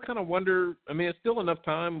 but I still kind of wonder. I mean, it's still enough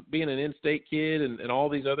time being an in-state kid and all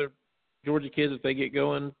these other Georgia kids if they get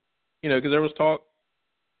going. You know, because there was talk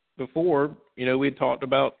before. You know, we had talked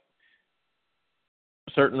about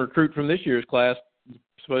a certain recruit from this year's class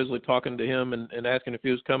supposedly talking to him and asking if he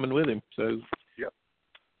was coming with him. So, yep.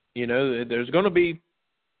 You know, there's going to be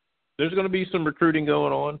some recruiting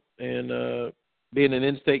going on, and being an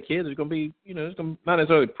in-state kid, there's going to be, you know, it's going to, not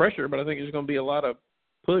necessarily pressure, but I think there's going to be a lot of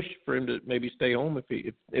push for him to maybe stay home if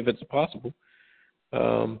it's possible.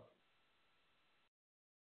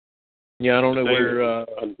 Yeah, I don't know where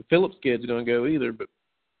Phillips' kid's going to go either, but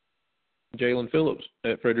Jalen Phillips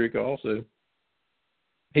at Frederica also.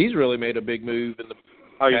 He's really made a big move in the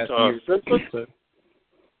past year. Simpson? So.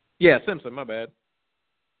 Yeah, Simpson, my bad.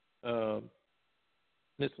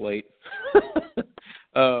 It's late.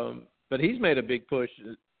 But he's made a big push.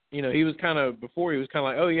 You know, he was kind of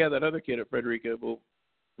like, oh, yeah, that other kid at Frederica. Well,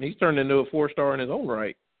 he's turned into a 4-star in his own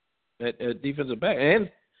right at defensive back. And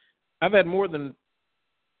I've had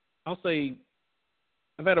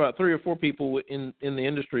about 3 or 4 people in the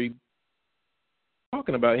industry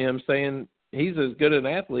talking about him, saying he's as good an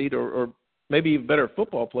athlete or maybe even better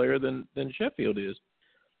football player than Sheffield is.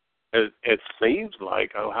 It seems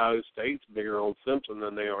like Ohio State's bigger on Simpson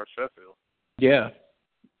than they are Sheffield. Yeah.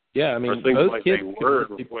 Yeah, I mean, it seems most like kids they were.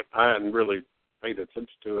 I hadn't really paid attention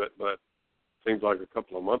to it, but it seems like a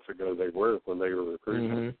couple of months ago they were when they were recruiting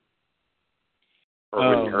them. Or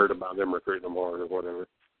when you heard about them recruiting them hard or whatever.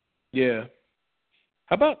 Yeah.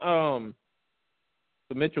 How about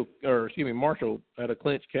Marshall out of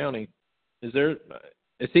Clinch County? Is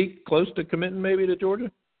he close to committing maybe to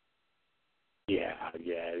Georgia? Yeah. I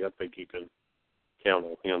think you can count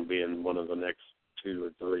on him being one of the next 2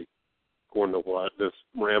 or 3, according to what this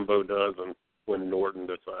Rambo does and when Norton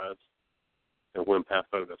decides and when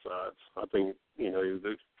Papo decides. I think, you know, you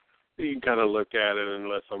can kind of look at it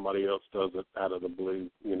unless somebody else does it out of the blue.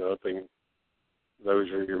 You know, I think those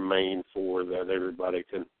are your main 4 that everybody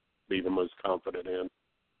can be the most confident in.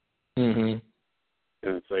 Mm-hmm.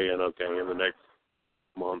 And saying, okay, in the next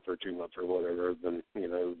month or 2 months or whatever, then, you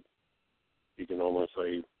know, you can almost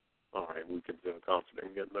say, all right, we can feel confident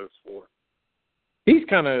in getting those 4. He's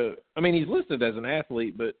kind of, I mean, he's listed as an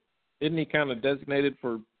athlete, but isn't he kind of designated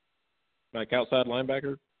for, like, outside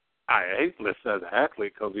linebacker? He's listed as an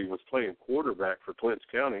athlete because he was playing quarterback for Clinch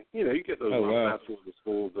County. You know, you get those absolute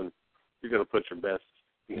schools, and you're going to put your best.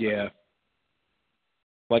 Yeah.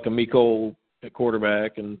 Like a Miko at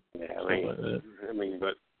quarterback and stuff like that. I mean,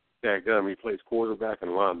 but he plays quarterback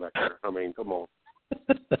and linebacker. I mean, come on.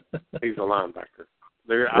 He's a linebacker.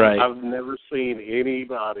 Right. I've never seen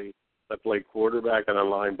anybody that played quarterback and a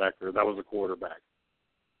linebacker that was a quarterback.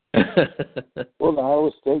 Well, the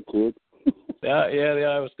Iowa State kid. Yeah, the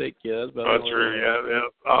Iowa State kid. That's true. Yeah.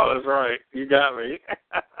 Oh, that's right. You got me.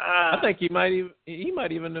 I think he might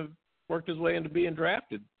even have worked his way into being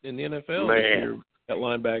drafted in the NFL this year at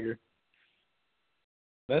linebacker.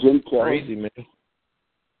 That's crazy, man.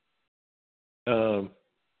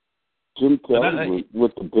 Jim Kelly was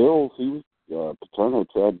with the Bills. He was Paterno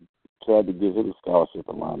tried to give him a scholarship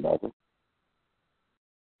at linebacker.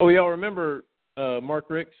 Oh, y'all remember Mark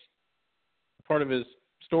Rick's part of his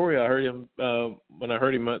story? I heard him when I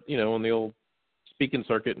heard him, on the old speaking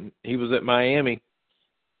circuit, and he was at Miami,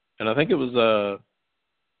 and I think it was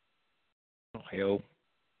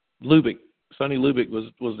Lubick. Sonny Lubick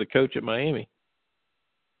was the coach at Miami,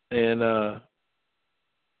 and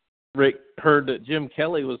Rick heard that Jim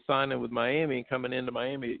Kelly was signing with Miami and coming into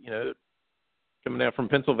Miami, coming out from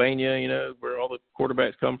Pennsylvania, where all the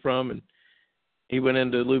quarterbacks come from, and he went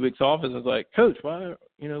into Lubick's office and was like, "Coach, why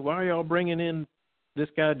are y'all bringing in this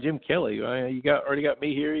guy Jim Kelly? You already got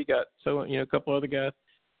me here. You got a couple other guys.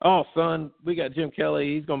 Oh, son, we got Jim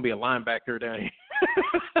Kelly. He's going to be a linebacker down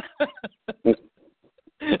here."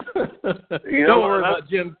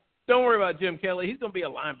 Don't worry about Jim Kelly. He's going to be a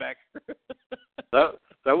linebacker.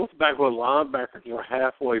 That was back when linebackers were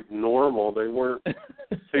halfway normal. They weren't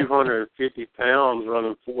 250 pounds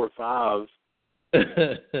running 4.5.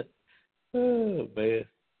 Oh, man.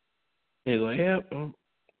 He's like, yeah, so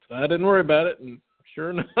I didn't worry about it, and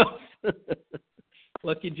sure enough,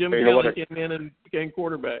 lucky Jim Kelly came in and became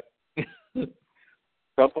quarterback. A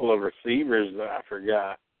couple of receivers that I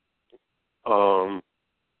forgot. I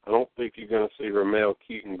don't think you're going to see Ramel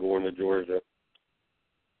Keaton going to Georgia.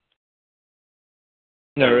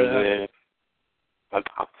 No, really?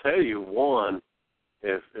 I'll tell you one.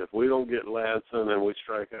 If we don't get Ladson and we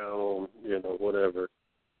strike out on whatever,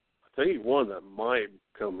 I'll tell you one that might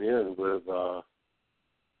come in with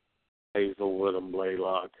Hazelwood and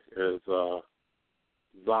Blaylock is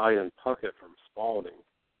Zion Puckett from Spalding.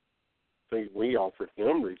 I think we offered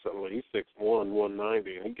him recently. He's 6'1",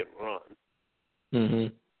 190, and he can run.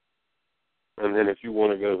 Mhm. And then if you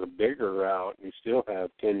want to go the bigger route, you still have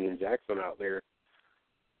Kenyon Jackson out there.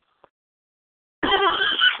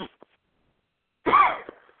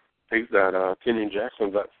 He's that Kenyon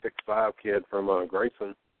Jackson's that 6'5" kid from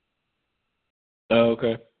Grayson. Oh,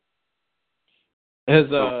 okay.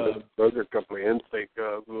 Those are a couple of in-state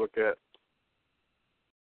guys to look at.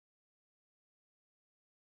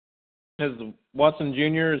 Has Watson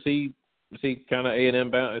Jr. is he kind of A&M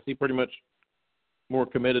bound? Is he pretty much more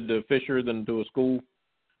committed to Fisher than to a school?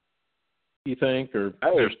 You think, or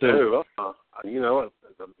there's still? A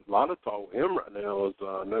lot of talk with him right now is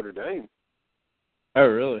Notre Dame. Oh,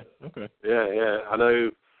 really? Okay. Yeah. I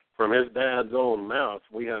know from his dad's own mouth,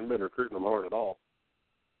 we haven't been recruiting him hard at all.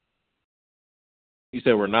 You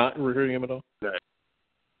said we're not recruiting him at all? No.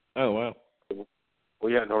 Oh, wow.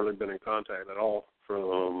 We hadn't hardly been in contact at all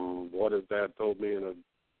from what his dad told me in a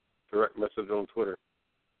direct message on Twitter.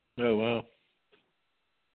 Oh, wow.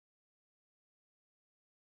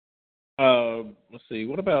 Let's see.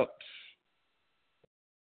 What about,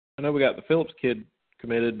 I know we got the Phillips kid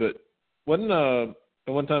committed, but wasn't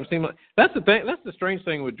at one time seemed like, that's the thing, that's the strange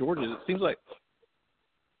thing with Georgia. It seems like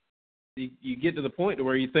you get to the point to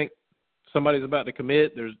where you think somebody's about to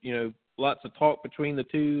commit. There's, lots of talk between the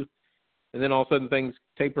two, and then all of a sudden things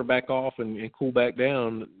taper back off and cool back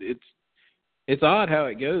down. It's odd how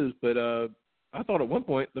it goes, but I thought at one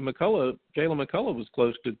point Jalen McCullough was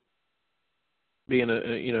close to being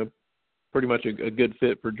a pretty much a good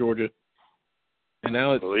fit for Georgia, and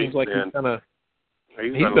now it seems like he's kind of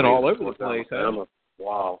he's been all over the place.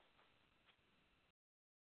 Wow.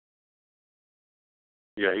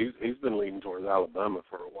 Yeah, he's been leading towards Alabama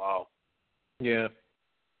for a while. Yeah.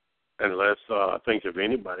 Unless I think if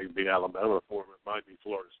anybody would be Alabama for him, it might be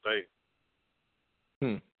Florida State.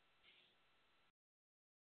 I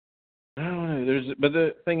don't know. But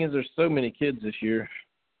the thing is, there's so many kids this year.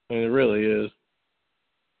 I mean, it really is.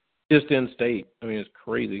 Just in state. I mean, it's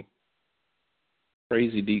crazy.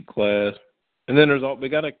 Crazy deep class. And then we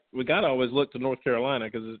gotta always look to North Carolina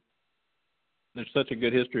because there's such a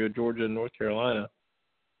good history of Georgia and North Carolina.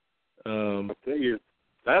 I'll tell you,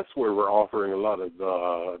 that's where we're offering a lot of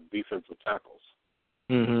defensive tackles.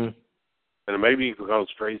 Mm-hmm. And maybe because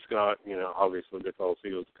Trey Scott, obviously because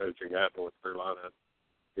he was coaching at North Carolina,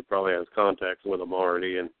 he probably has contacts with them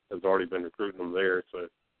already and has already been recruiting them there. So,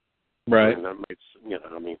 right. And that makes,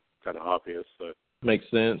 kind of obvious. So. Makes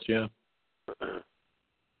sense, yeah.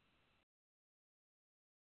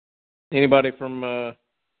 Anybody from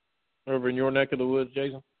over in your neck of the woods,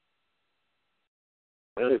 Jason?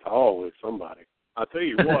 Well, it's always somebody. I'll tell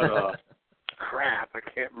you what, crap, I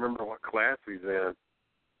can't remember what class he's in.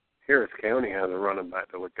 Harris County has a running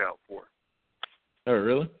back to look out for. Oh,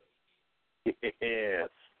 really? Yes.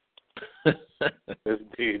 This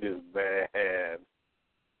dude is bad.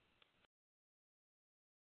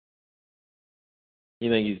 You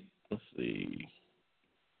think let's see.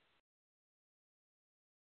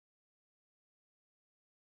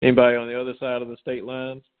 Anybody on the other side of the state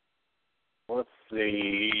lines? Let's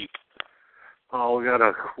see. Oh, we got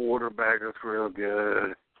a quarterback that's real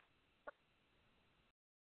good.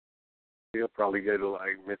 He'll probably go to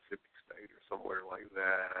Mississippi State or somewhere like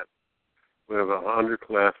that. We have an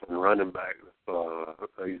underclassmen running back.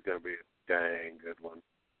 He's going to be a dang good one.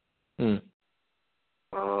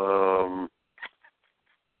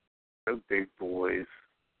 Those big boys.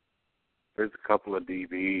 There's a couple of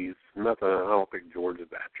DBs. Nothing. I don't think Georgia's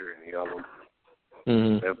after any of them.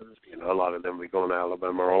 Mm-hmm. A lot of them be going to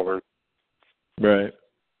Alabama or Auburn. Right.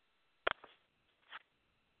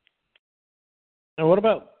 And what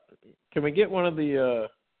about? Can we get one of the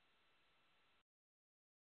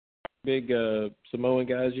big Samoan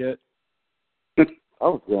guys yet?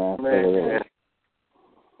 Oh, yeah. Man,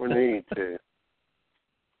 we need to.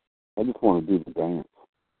 I just want to do the dance.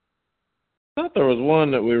 I thought there was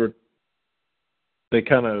one that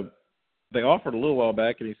they offered a little while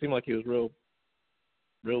back, and he seemed like he was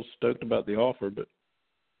real stoked about the offer. But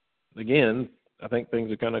again, I think things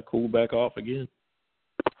have kind of cooled back off again.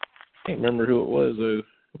 Can't remember who it was though.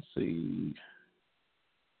 Let's see.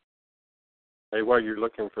 Hey, while you're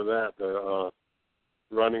looking for that, the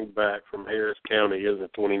running back from Harris County is a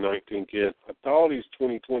 2019 kid. I thought he's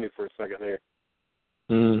 2020 for a second there.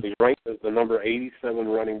 He's ranked as the number 87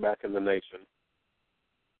 running back in the nation.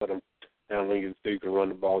 But I don't think his dude can run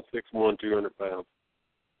the ball. 6'1", 200 pounds.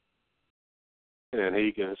 And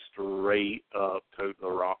he can straight up tote the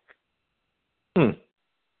rock. I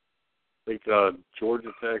think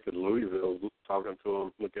Georgia Tech and Louisville talking to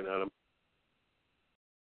him, looking at him.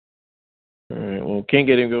 All right, well, can't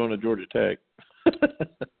get him going to Georgia Tech.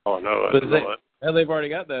 Oh, no. But they've already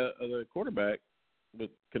got the quarterback with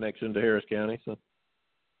connection to Harris County. So.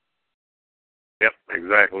 Yep,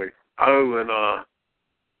 exactly. Oh, and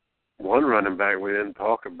one running back we didn't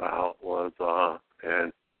talk about was,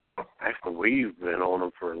 and actually we've been on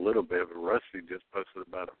him for a little bit, but Rusty just posted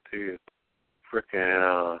about him too.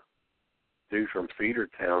 Frickin' dude from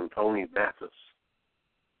Cedartown, Tony Mathis.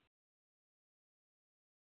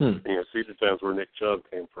 You know, Cedartown's where Nick Chubb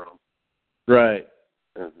came from. Right.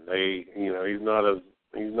 And they, you know, he's not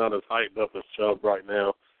as hyped up as Chubb right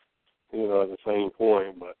now, you know, at the same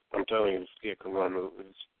point, but I'm telling you, this kid can run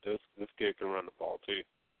this kid can run the ball too.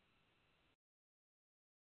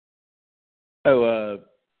 Oh,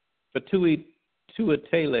 Fatui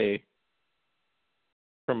Tuatele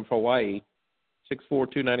from Hawaii,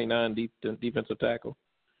 6'4", 299 defensive tackle.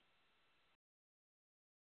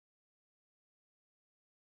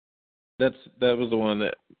 That was the one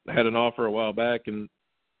that had an offer a while back, and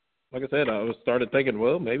like I said, I started thinking,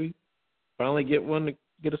 well, maybe finally get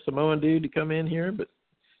a Samoan dude to come in here, but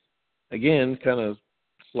again, kind of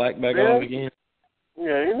slack back off again.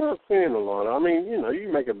 Yeah, you're not seeing a lot. I mean, you know, you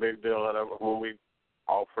make a big deal out of it when we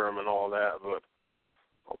offer him and all that, but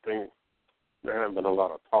I think there haven't been a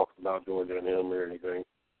lot of talk about Georgia and him or anything.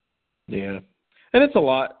 Yeah, and it's a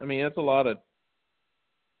lot. I mean, it's a lot of,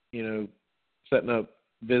 you know, setting up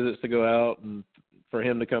visits to go out and for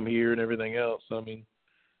him to come here and everything else. I mean,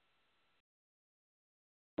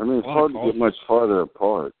 it's hard to get much farther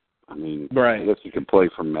apart. I mean, right. I guess you could play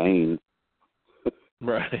from Maine.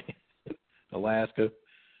 Right. Alaska.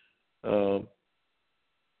 Well,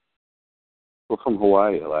 from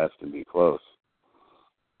Hawaii, Alaska would be close.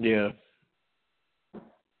 Yeah.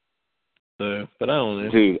 So, but I don't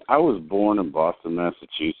know. Dude, I was born in Boston,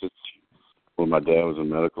 Massachusetts, when my dad was in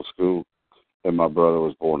medical school, and my brother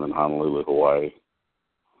was born in Honolulu, Hawaii.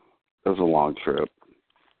 It was a long trip.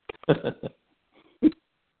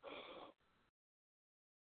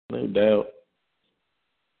 No doubt.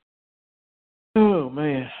 Oh,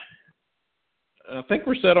 man. I think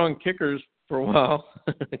we're set on kickers for a while.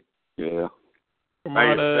 Yeah.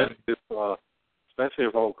 Camarda, especially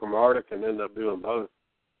if old Camarda can end up doing both.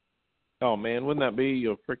 Oh, man, wouldn't that be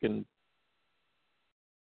a freaking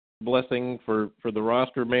blessing for the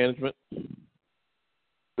roster management?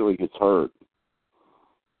 Until he gets hurt.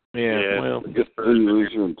 Yeah, well. Then you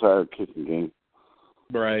lose your entire kicking game.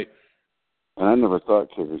 Right. And I never thought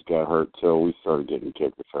kickers got hurt till we started getting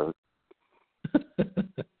kickers hurt.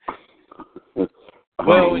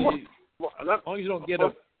 Well, as long as you don't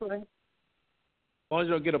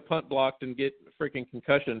get a punt blocked and get a freaking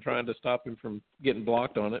concussion trying to stop him from getting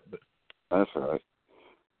blocked on it. But that's right.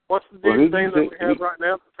 What's the dude's name that we have right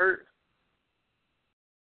now that's hurt?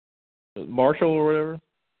 Marshall or whatever?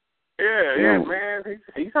 Yeah, man.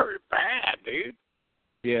 He's hurt bad, dude.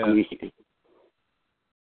 Yeah.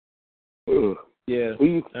 Yeah. Who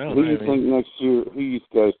you think next year? Who you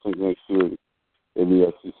guys think next year in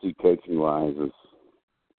the SEC coaching lines is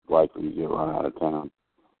likely to get run out of town,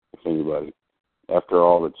 if anybody? After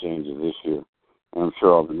all the changes this year, and I'm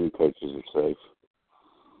sure all the new coaches are safe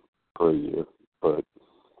for a year. But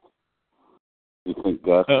you think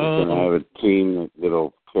Gus is going to have a team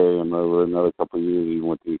that'll carry him over another couple of years? Even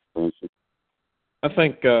with the extension, I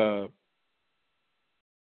think.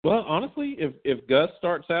 Well, honestly, if Gus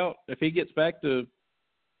starts out, if he gets back to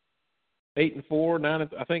 8-4, 9,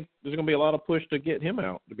 I think there's going to be a lot of push to get him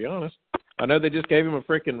out. To be honest, I know they just gave him a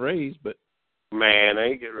freaking raise, but man, they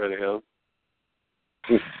ain't get rid of him.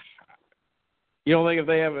 You don't think if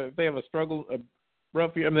they have a struggle, a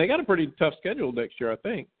rough year? I mean, they got a pretty tough schedule next year, I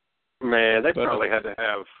think. Man, they probably had to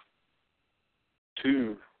have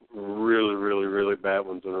two really, really, really bad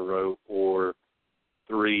ones in a row, or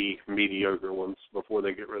 3 mediocre ones before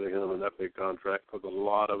they get rid of him in that big contract, because a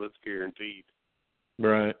lot of it's guaranteed.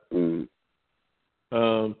 Right. Mm.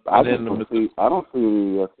 I don't see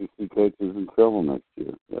any SEC coaches in trouble next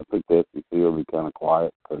year. I think the SEC will be kind of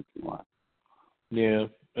quiet coaching-wise. Yeah,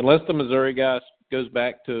 unless the Missouri guy goes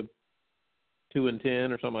back to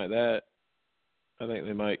 2-10 or something like that, I think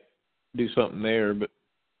they might do something there. But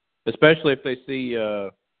especially if they see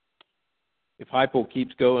if Heupel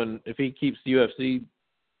keeps going, if he keeps UFC,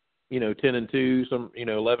 10-2, 11-1,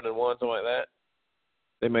 something like that,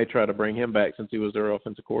 they may try to bring him back since he was their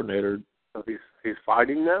offensive coordinator. So he's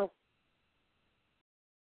fighting now?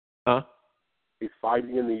 Huh? He's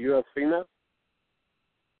fighting in the UFC now?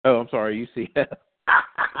 Oh, I'm sorry, UCF.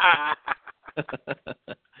 I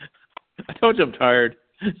told you I'm tired.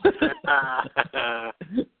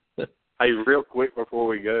 Hey, real quick before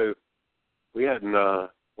we go, we hadn't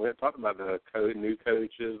talked about the new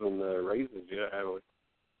coaches and the raises yet, have we?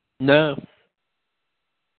 No.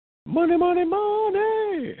 Money, money,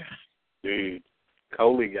 money. Dude,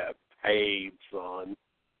 Coley got paid, son.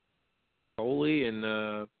 Coley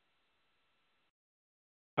and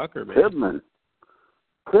Tucker, man.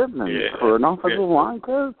 Kidman Yeah. for an offensive line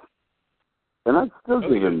coach? And I'd still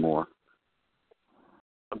give him more.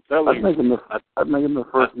 I'm telling you. I'd make him the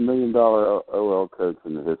first $1 million OL coach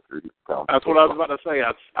in the history of college. That's what I was about to say.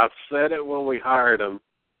 I said it when we hired him,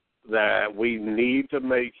 that we need to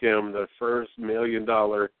make him the first $1 million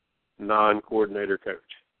non-coordinator coach.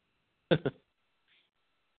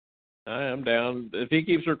 I am down. If he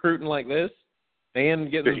keeps recruiting like this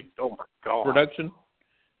and getting Oh my God. production.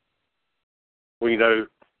 Well,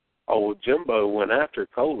 old Jimbo went after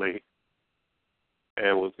Coley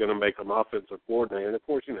and was going to make him offensive coordinator. And, of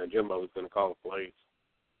course, Jimbo was going to call the plays.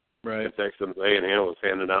 Right. And Texas A&M was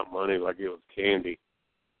handing out money like it was candy.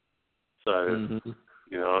 So,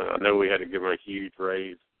 I know we had to give him a huge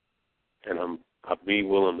raise. And I'd be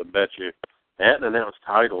willing to bet you. They hadn't announced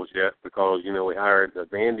titles yet because, we hired the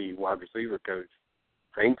Vandy wide receiver coach,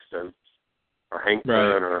 Hankston, or Hankton,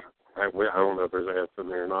 right. or I don't know if there's an S in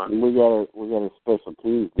there or not. And we got a special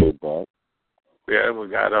teams dude back. Yeah, we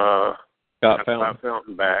got Scott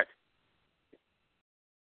Fountain back.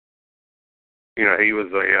 He was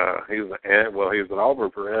at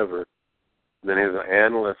Auburn forever. Then he was an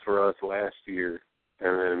analyst for us last year,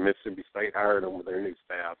 and then Mississippi State hired him with their new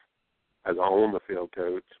staff as an on-the-field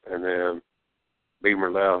coach, and then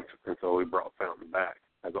Beamer left, and so we brought Fountain back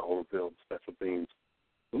as an on-field special teams.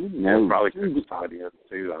 And probably could be tied in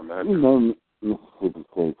too, I imagine. Mississippi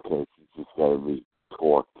State coach has just got to be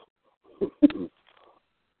torqued.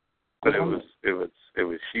 But it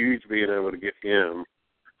was huge being able to get him.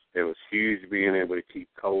 It was huge being able to keep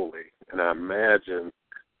Coley, and I imagine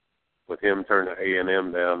with him turning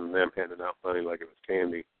A&M down and them handing out money like it was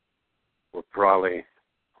candy, we're probably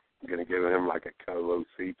going to give him like a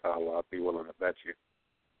co-OC title. I'd be willing to bet you.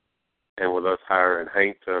 And with us hiring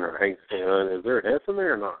Hankton or Hankton, is there an S in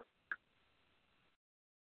there or not?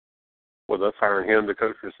 With us hiring him to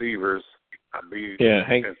coach receivers, I'd be... Yeah,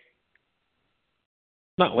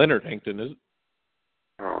 not Leonard Hankton, is it?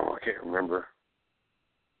 Oh, I can't remember.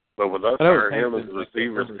 But with us hiring him as a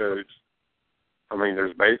receivers coach,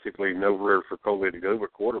 there's basically nowhere for Coley to go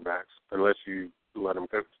with quarterbacks unless you let him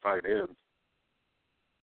coach tight ends.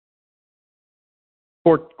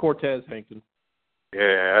 Cortez Hankton.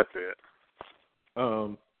 Yeah, that's it.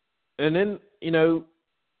 And then,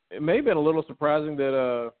 it may have been a little surprising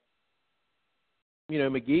that,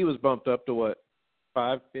 McGee was bumped up to what,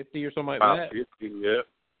 550 or something like that? 550, yeah.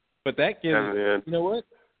 But that gives, you know what?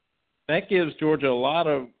 That gives Georgia a lot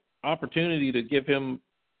of opportunity to give him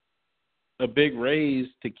a big raise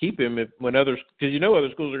to keep him when others, because other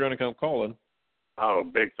schools are going to come calling. Oh,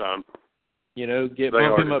 big time.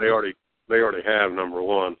 Bump him up. They already have number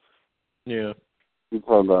one. Yeah. You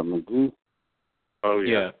talking about McGee? Oh,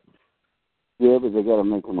 yeah. Yeah, but they got to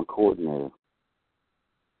make him a coordinator.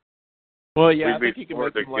 Well, yeah, I think he can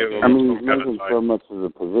make him like he's making so much as a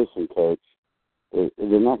position coach.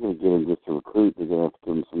 They're not going to get him just to recruit. They're going to have to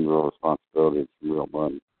give him some real responsibility and some real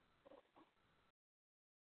money.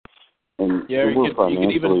 And we're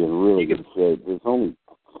financially in really good shape. There's only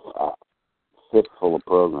a fistful of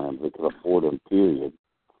programs that can afford him, period,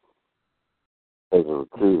 as a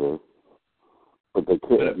recruiter. But they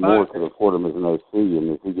could could afford him as an OC, and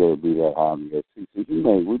if he got to be that high in the OC,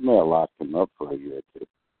 we may have locked him up for a year or two.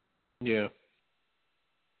 Yeah.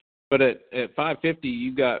 But at 550,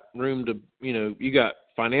 you got room to, you got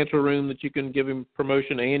financial room that you can give him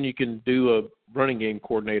promotion, and you can do a running game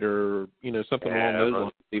coordinator or, something along those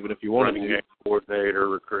lines, even if you want to. Running game coordinator,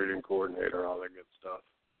 recruiting coordinator, all that good stuff.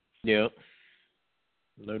 Yeah.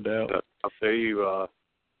 No doubt. I'll tell you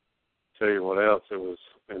what else it was,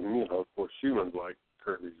 and, of course, Schumann's like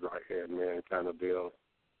Kirby's right-hand man kind of deal.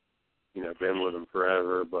 Been with him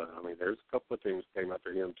forever, but, there's a couple of teams that came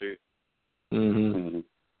after him, too. Mm-hmm.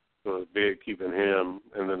 So it was big keeping him.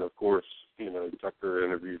 And then, of course, Tucker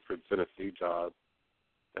interviewed for the Tennessee job.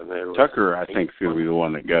 And then Tucker, I think, is going to be the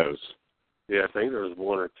one that goes. Yeah, I think there was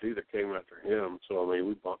one or two that came after him. So,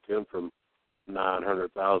 we bumped him from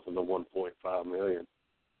 $900,000 to $1.5 million.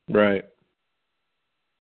 Right.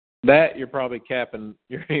 That you're probably capping.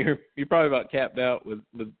 You're probably about capped out with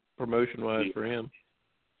promotion-wise for him.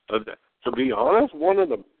 To be honest, one of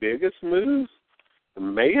the biggest moves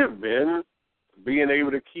may have been being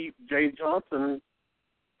able to keep Jay Johnson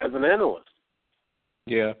as an analyst.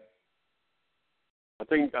 Yeah. I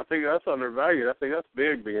think that's undervalued. I think that's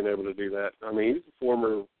big, being able to do that. I mean, he's a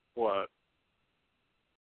former, was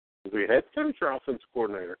he head coach or offensive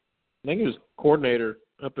coordinator? I think he was coordinator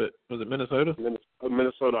up at, was it Minnesota?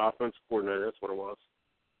 Minnesota offensive coordinator, that's what it was.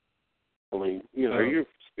 I mean, you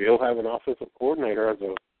still have an offensive coordinator as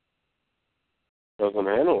an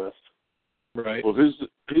analyst. Right. Well, who's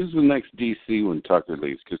the next DC when Tucker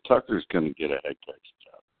leaves? Because Tucker's going to get a head coach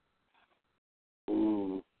job.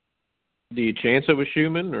 Ooh. Do you chance it with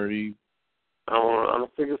Schumann, or do you? I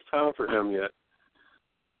don't think it's time for him yet.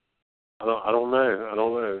 I don't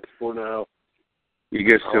know. For now. You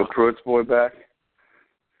get still Pruitt's boy back?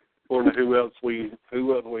 For who else we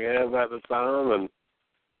have at the time and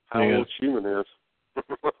how old Schumann is.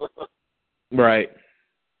 Right.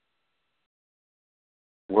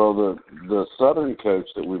 Well, the Southern coach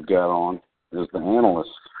that we've got on is the analyst.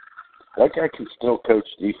 That guy can still coach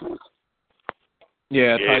defense.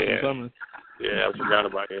 Yeah, Tyson Summers. Yeah, I forgot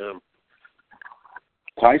about him.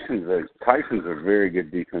 Tyson's a very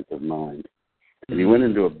good defensive mind. And he went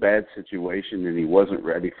into a bad situation, and he wasn't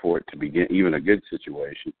ready for it to begin, even a good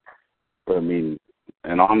situation. But, I mean,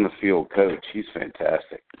 an on-the-field coach, he's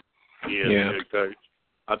fantastic. He is a good coach.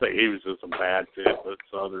 I think he was just a bad fit at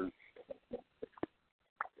Southern.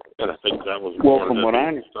 And I think that was from what I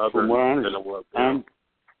understand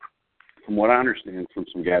from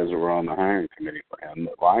some guys that were on the hiring committee for him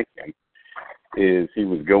that like him, is he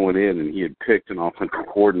was going in and he had picked an offensive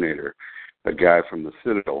coordinator, a guy from the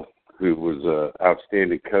Citadel, who was an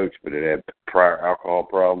outstanding coach, but had prior alcohol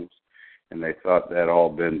problems, and they thought that all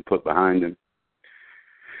been put behind him.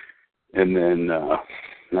 And then, now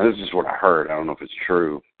this is what I heard. I don't know if it's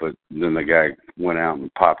true, but then the guy went out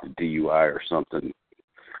and popped a DUI or something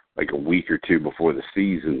like a week or two before the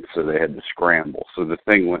season, so they had to scramble. So the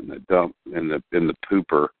thing went in the dump, in the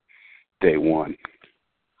pooper day one.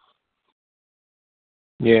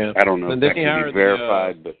 Yeah. I don't know if that can be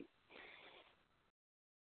verified, but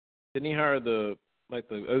didn't he hire the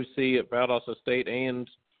OC at Valdosta State and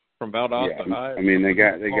from Valdosta High? I mean, they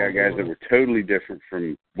got guys that were totally different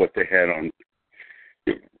from what they had on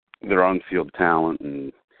their on-field talent,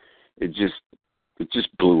 and it just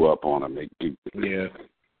blew up on him. And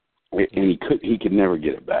he could never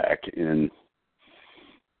get it back, and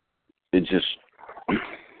it just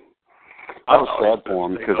I was sad for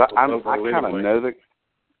him because I kind of know that.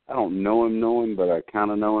 I don't know him, but I kind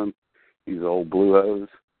of know him. He's an old blue hose.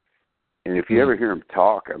 And if you ever hear him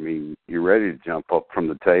talk, I mean, you're ready to jump up from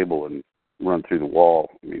the table and run through the wall.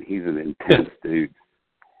 I mean, he's an intense dude.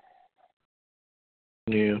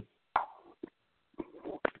 Yeah.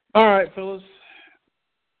 All right, fellas.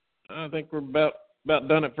 I think we're about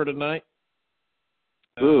done it for tonight.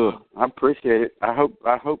 I appreciate it. I hope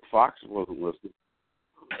Fox wasn't listening.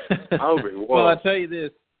 I hope he was. Well, I tell you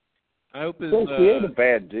this. I hope his he ain't a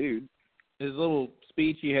bad dude. His little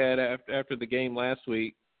speech he had after the game last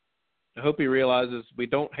week, I hope he realizes we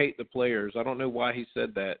don't hate the players. I don't know why he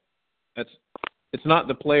said that. It's not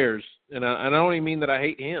the players, and I don't even mean that I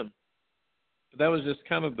hate him. That was just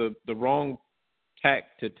kind of the wrong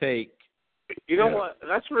tack to take. You know what?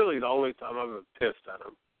 That's really the only time I've been pissed at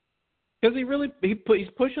him. Because he's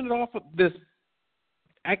pushing it off of this,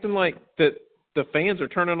 acting like that the fans are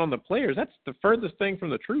turning on the players. That's the furthest thing from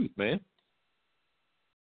the truth, man.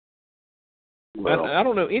 Well, I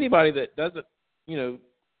don't know anybody that doesn't, I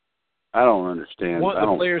don't understand. I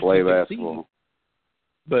don't play basketball.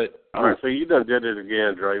 But all right, so you done did it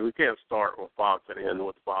again, Dre. We can't start with Fox and end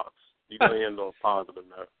with Fox. You got to end on a positive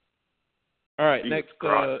note. All right, next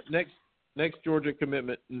Georgia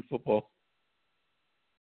commitment in football.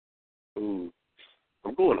 Ooh,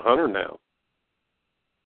 I'm going Hunter now.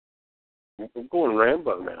 I'm going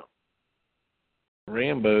Rambo now.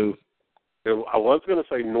 Rambo. I was going to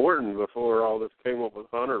say Norton before all this came up with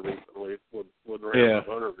Hunter recently. With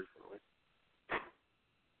Rambo Hunter recently.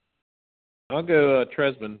 I'll go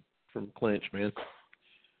Tresman from Clinch, man.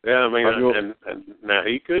 Yeah, I mean, and now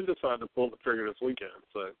he could decide to pull the trigger this weekend.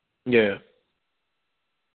 So yeah,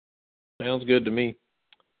 sounds good to me.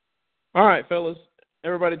 All right, fellas.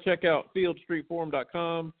 Everybody check out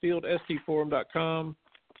fieldstreetforum.com, fieldstforum.com.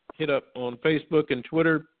 Hit up on Facebook and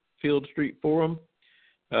Twitter, Field Street Forum.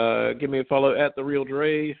 Give me a follow at The Real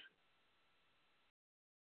Dre.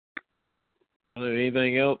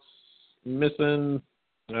 Anything else missing?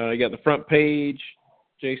 You got the front page.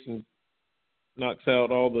 Jason knocks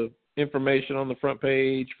out all the information on the front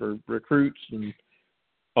page for recruits and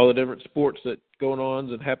all the different sports that going on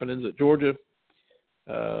and happenings at Georgia.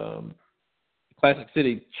 Classic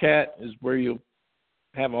City chat is where you'll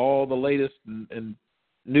have all the latest and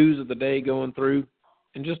news of the day going through,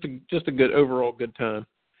 and just a good overall good time.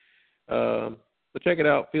 But check it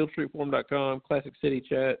out, fieldstreetforum.com, Classic City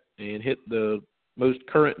Chat, and hit the most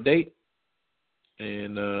current date.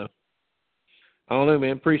 And I don't know,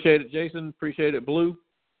 man. Appreciate it, Jason. Appreciate it, Blue.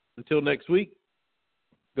 Until next week,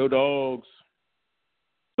 go Dogs.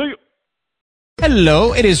 See you.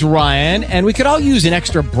 Hello, it is Ryan, and we could all use an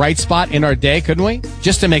extra bright spot in our day, couldn't we?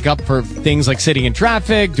 Just to make up for things like sitting in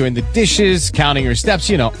traffic, doing the dishes, counting your steps,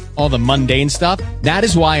 you know, all the mundane stuff. That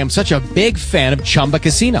is why I'm such a big fan of Chumba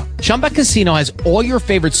Casino. Chumba Casino has all your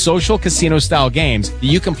favorite social casino-style games that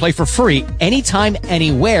you can play for free anytime,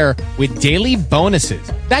 anywhere with daily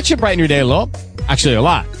bonuses. That should brighten your day a little. Actually, a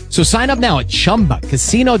lot. So sign up now at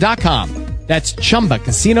ChumbaCasino.com. That's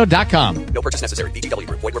ChumbaCasino.com. No purchase necessary. VGW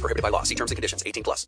Group. Void where prohibited by law. See terms and conditions. 18+.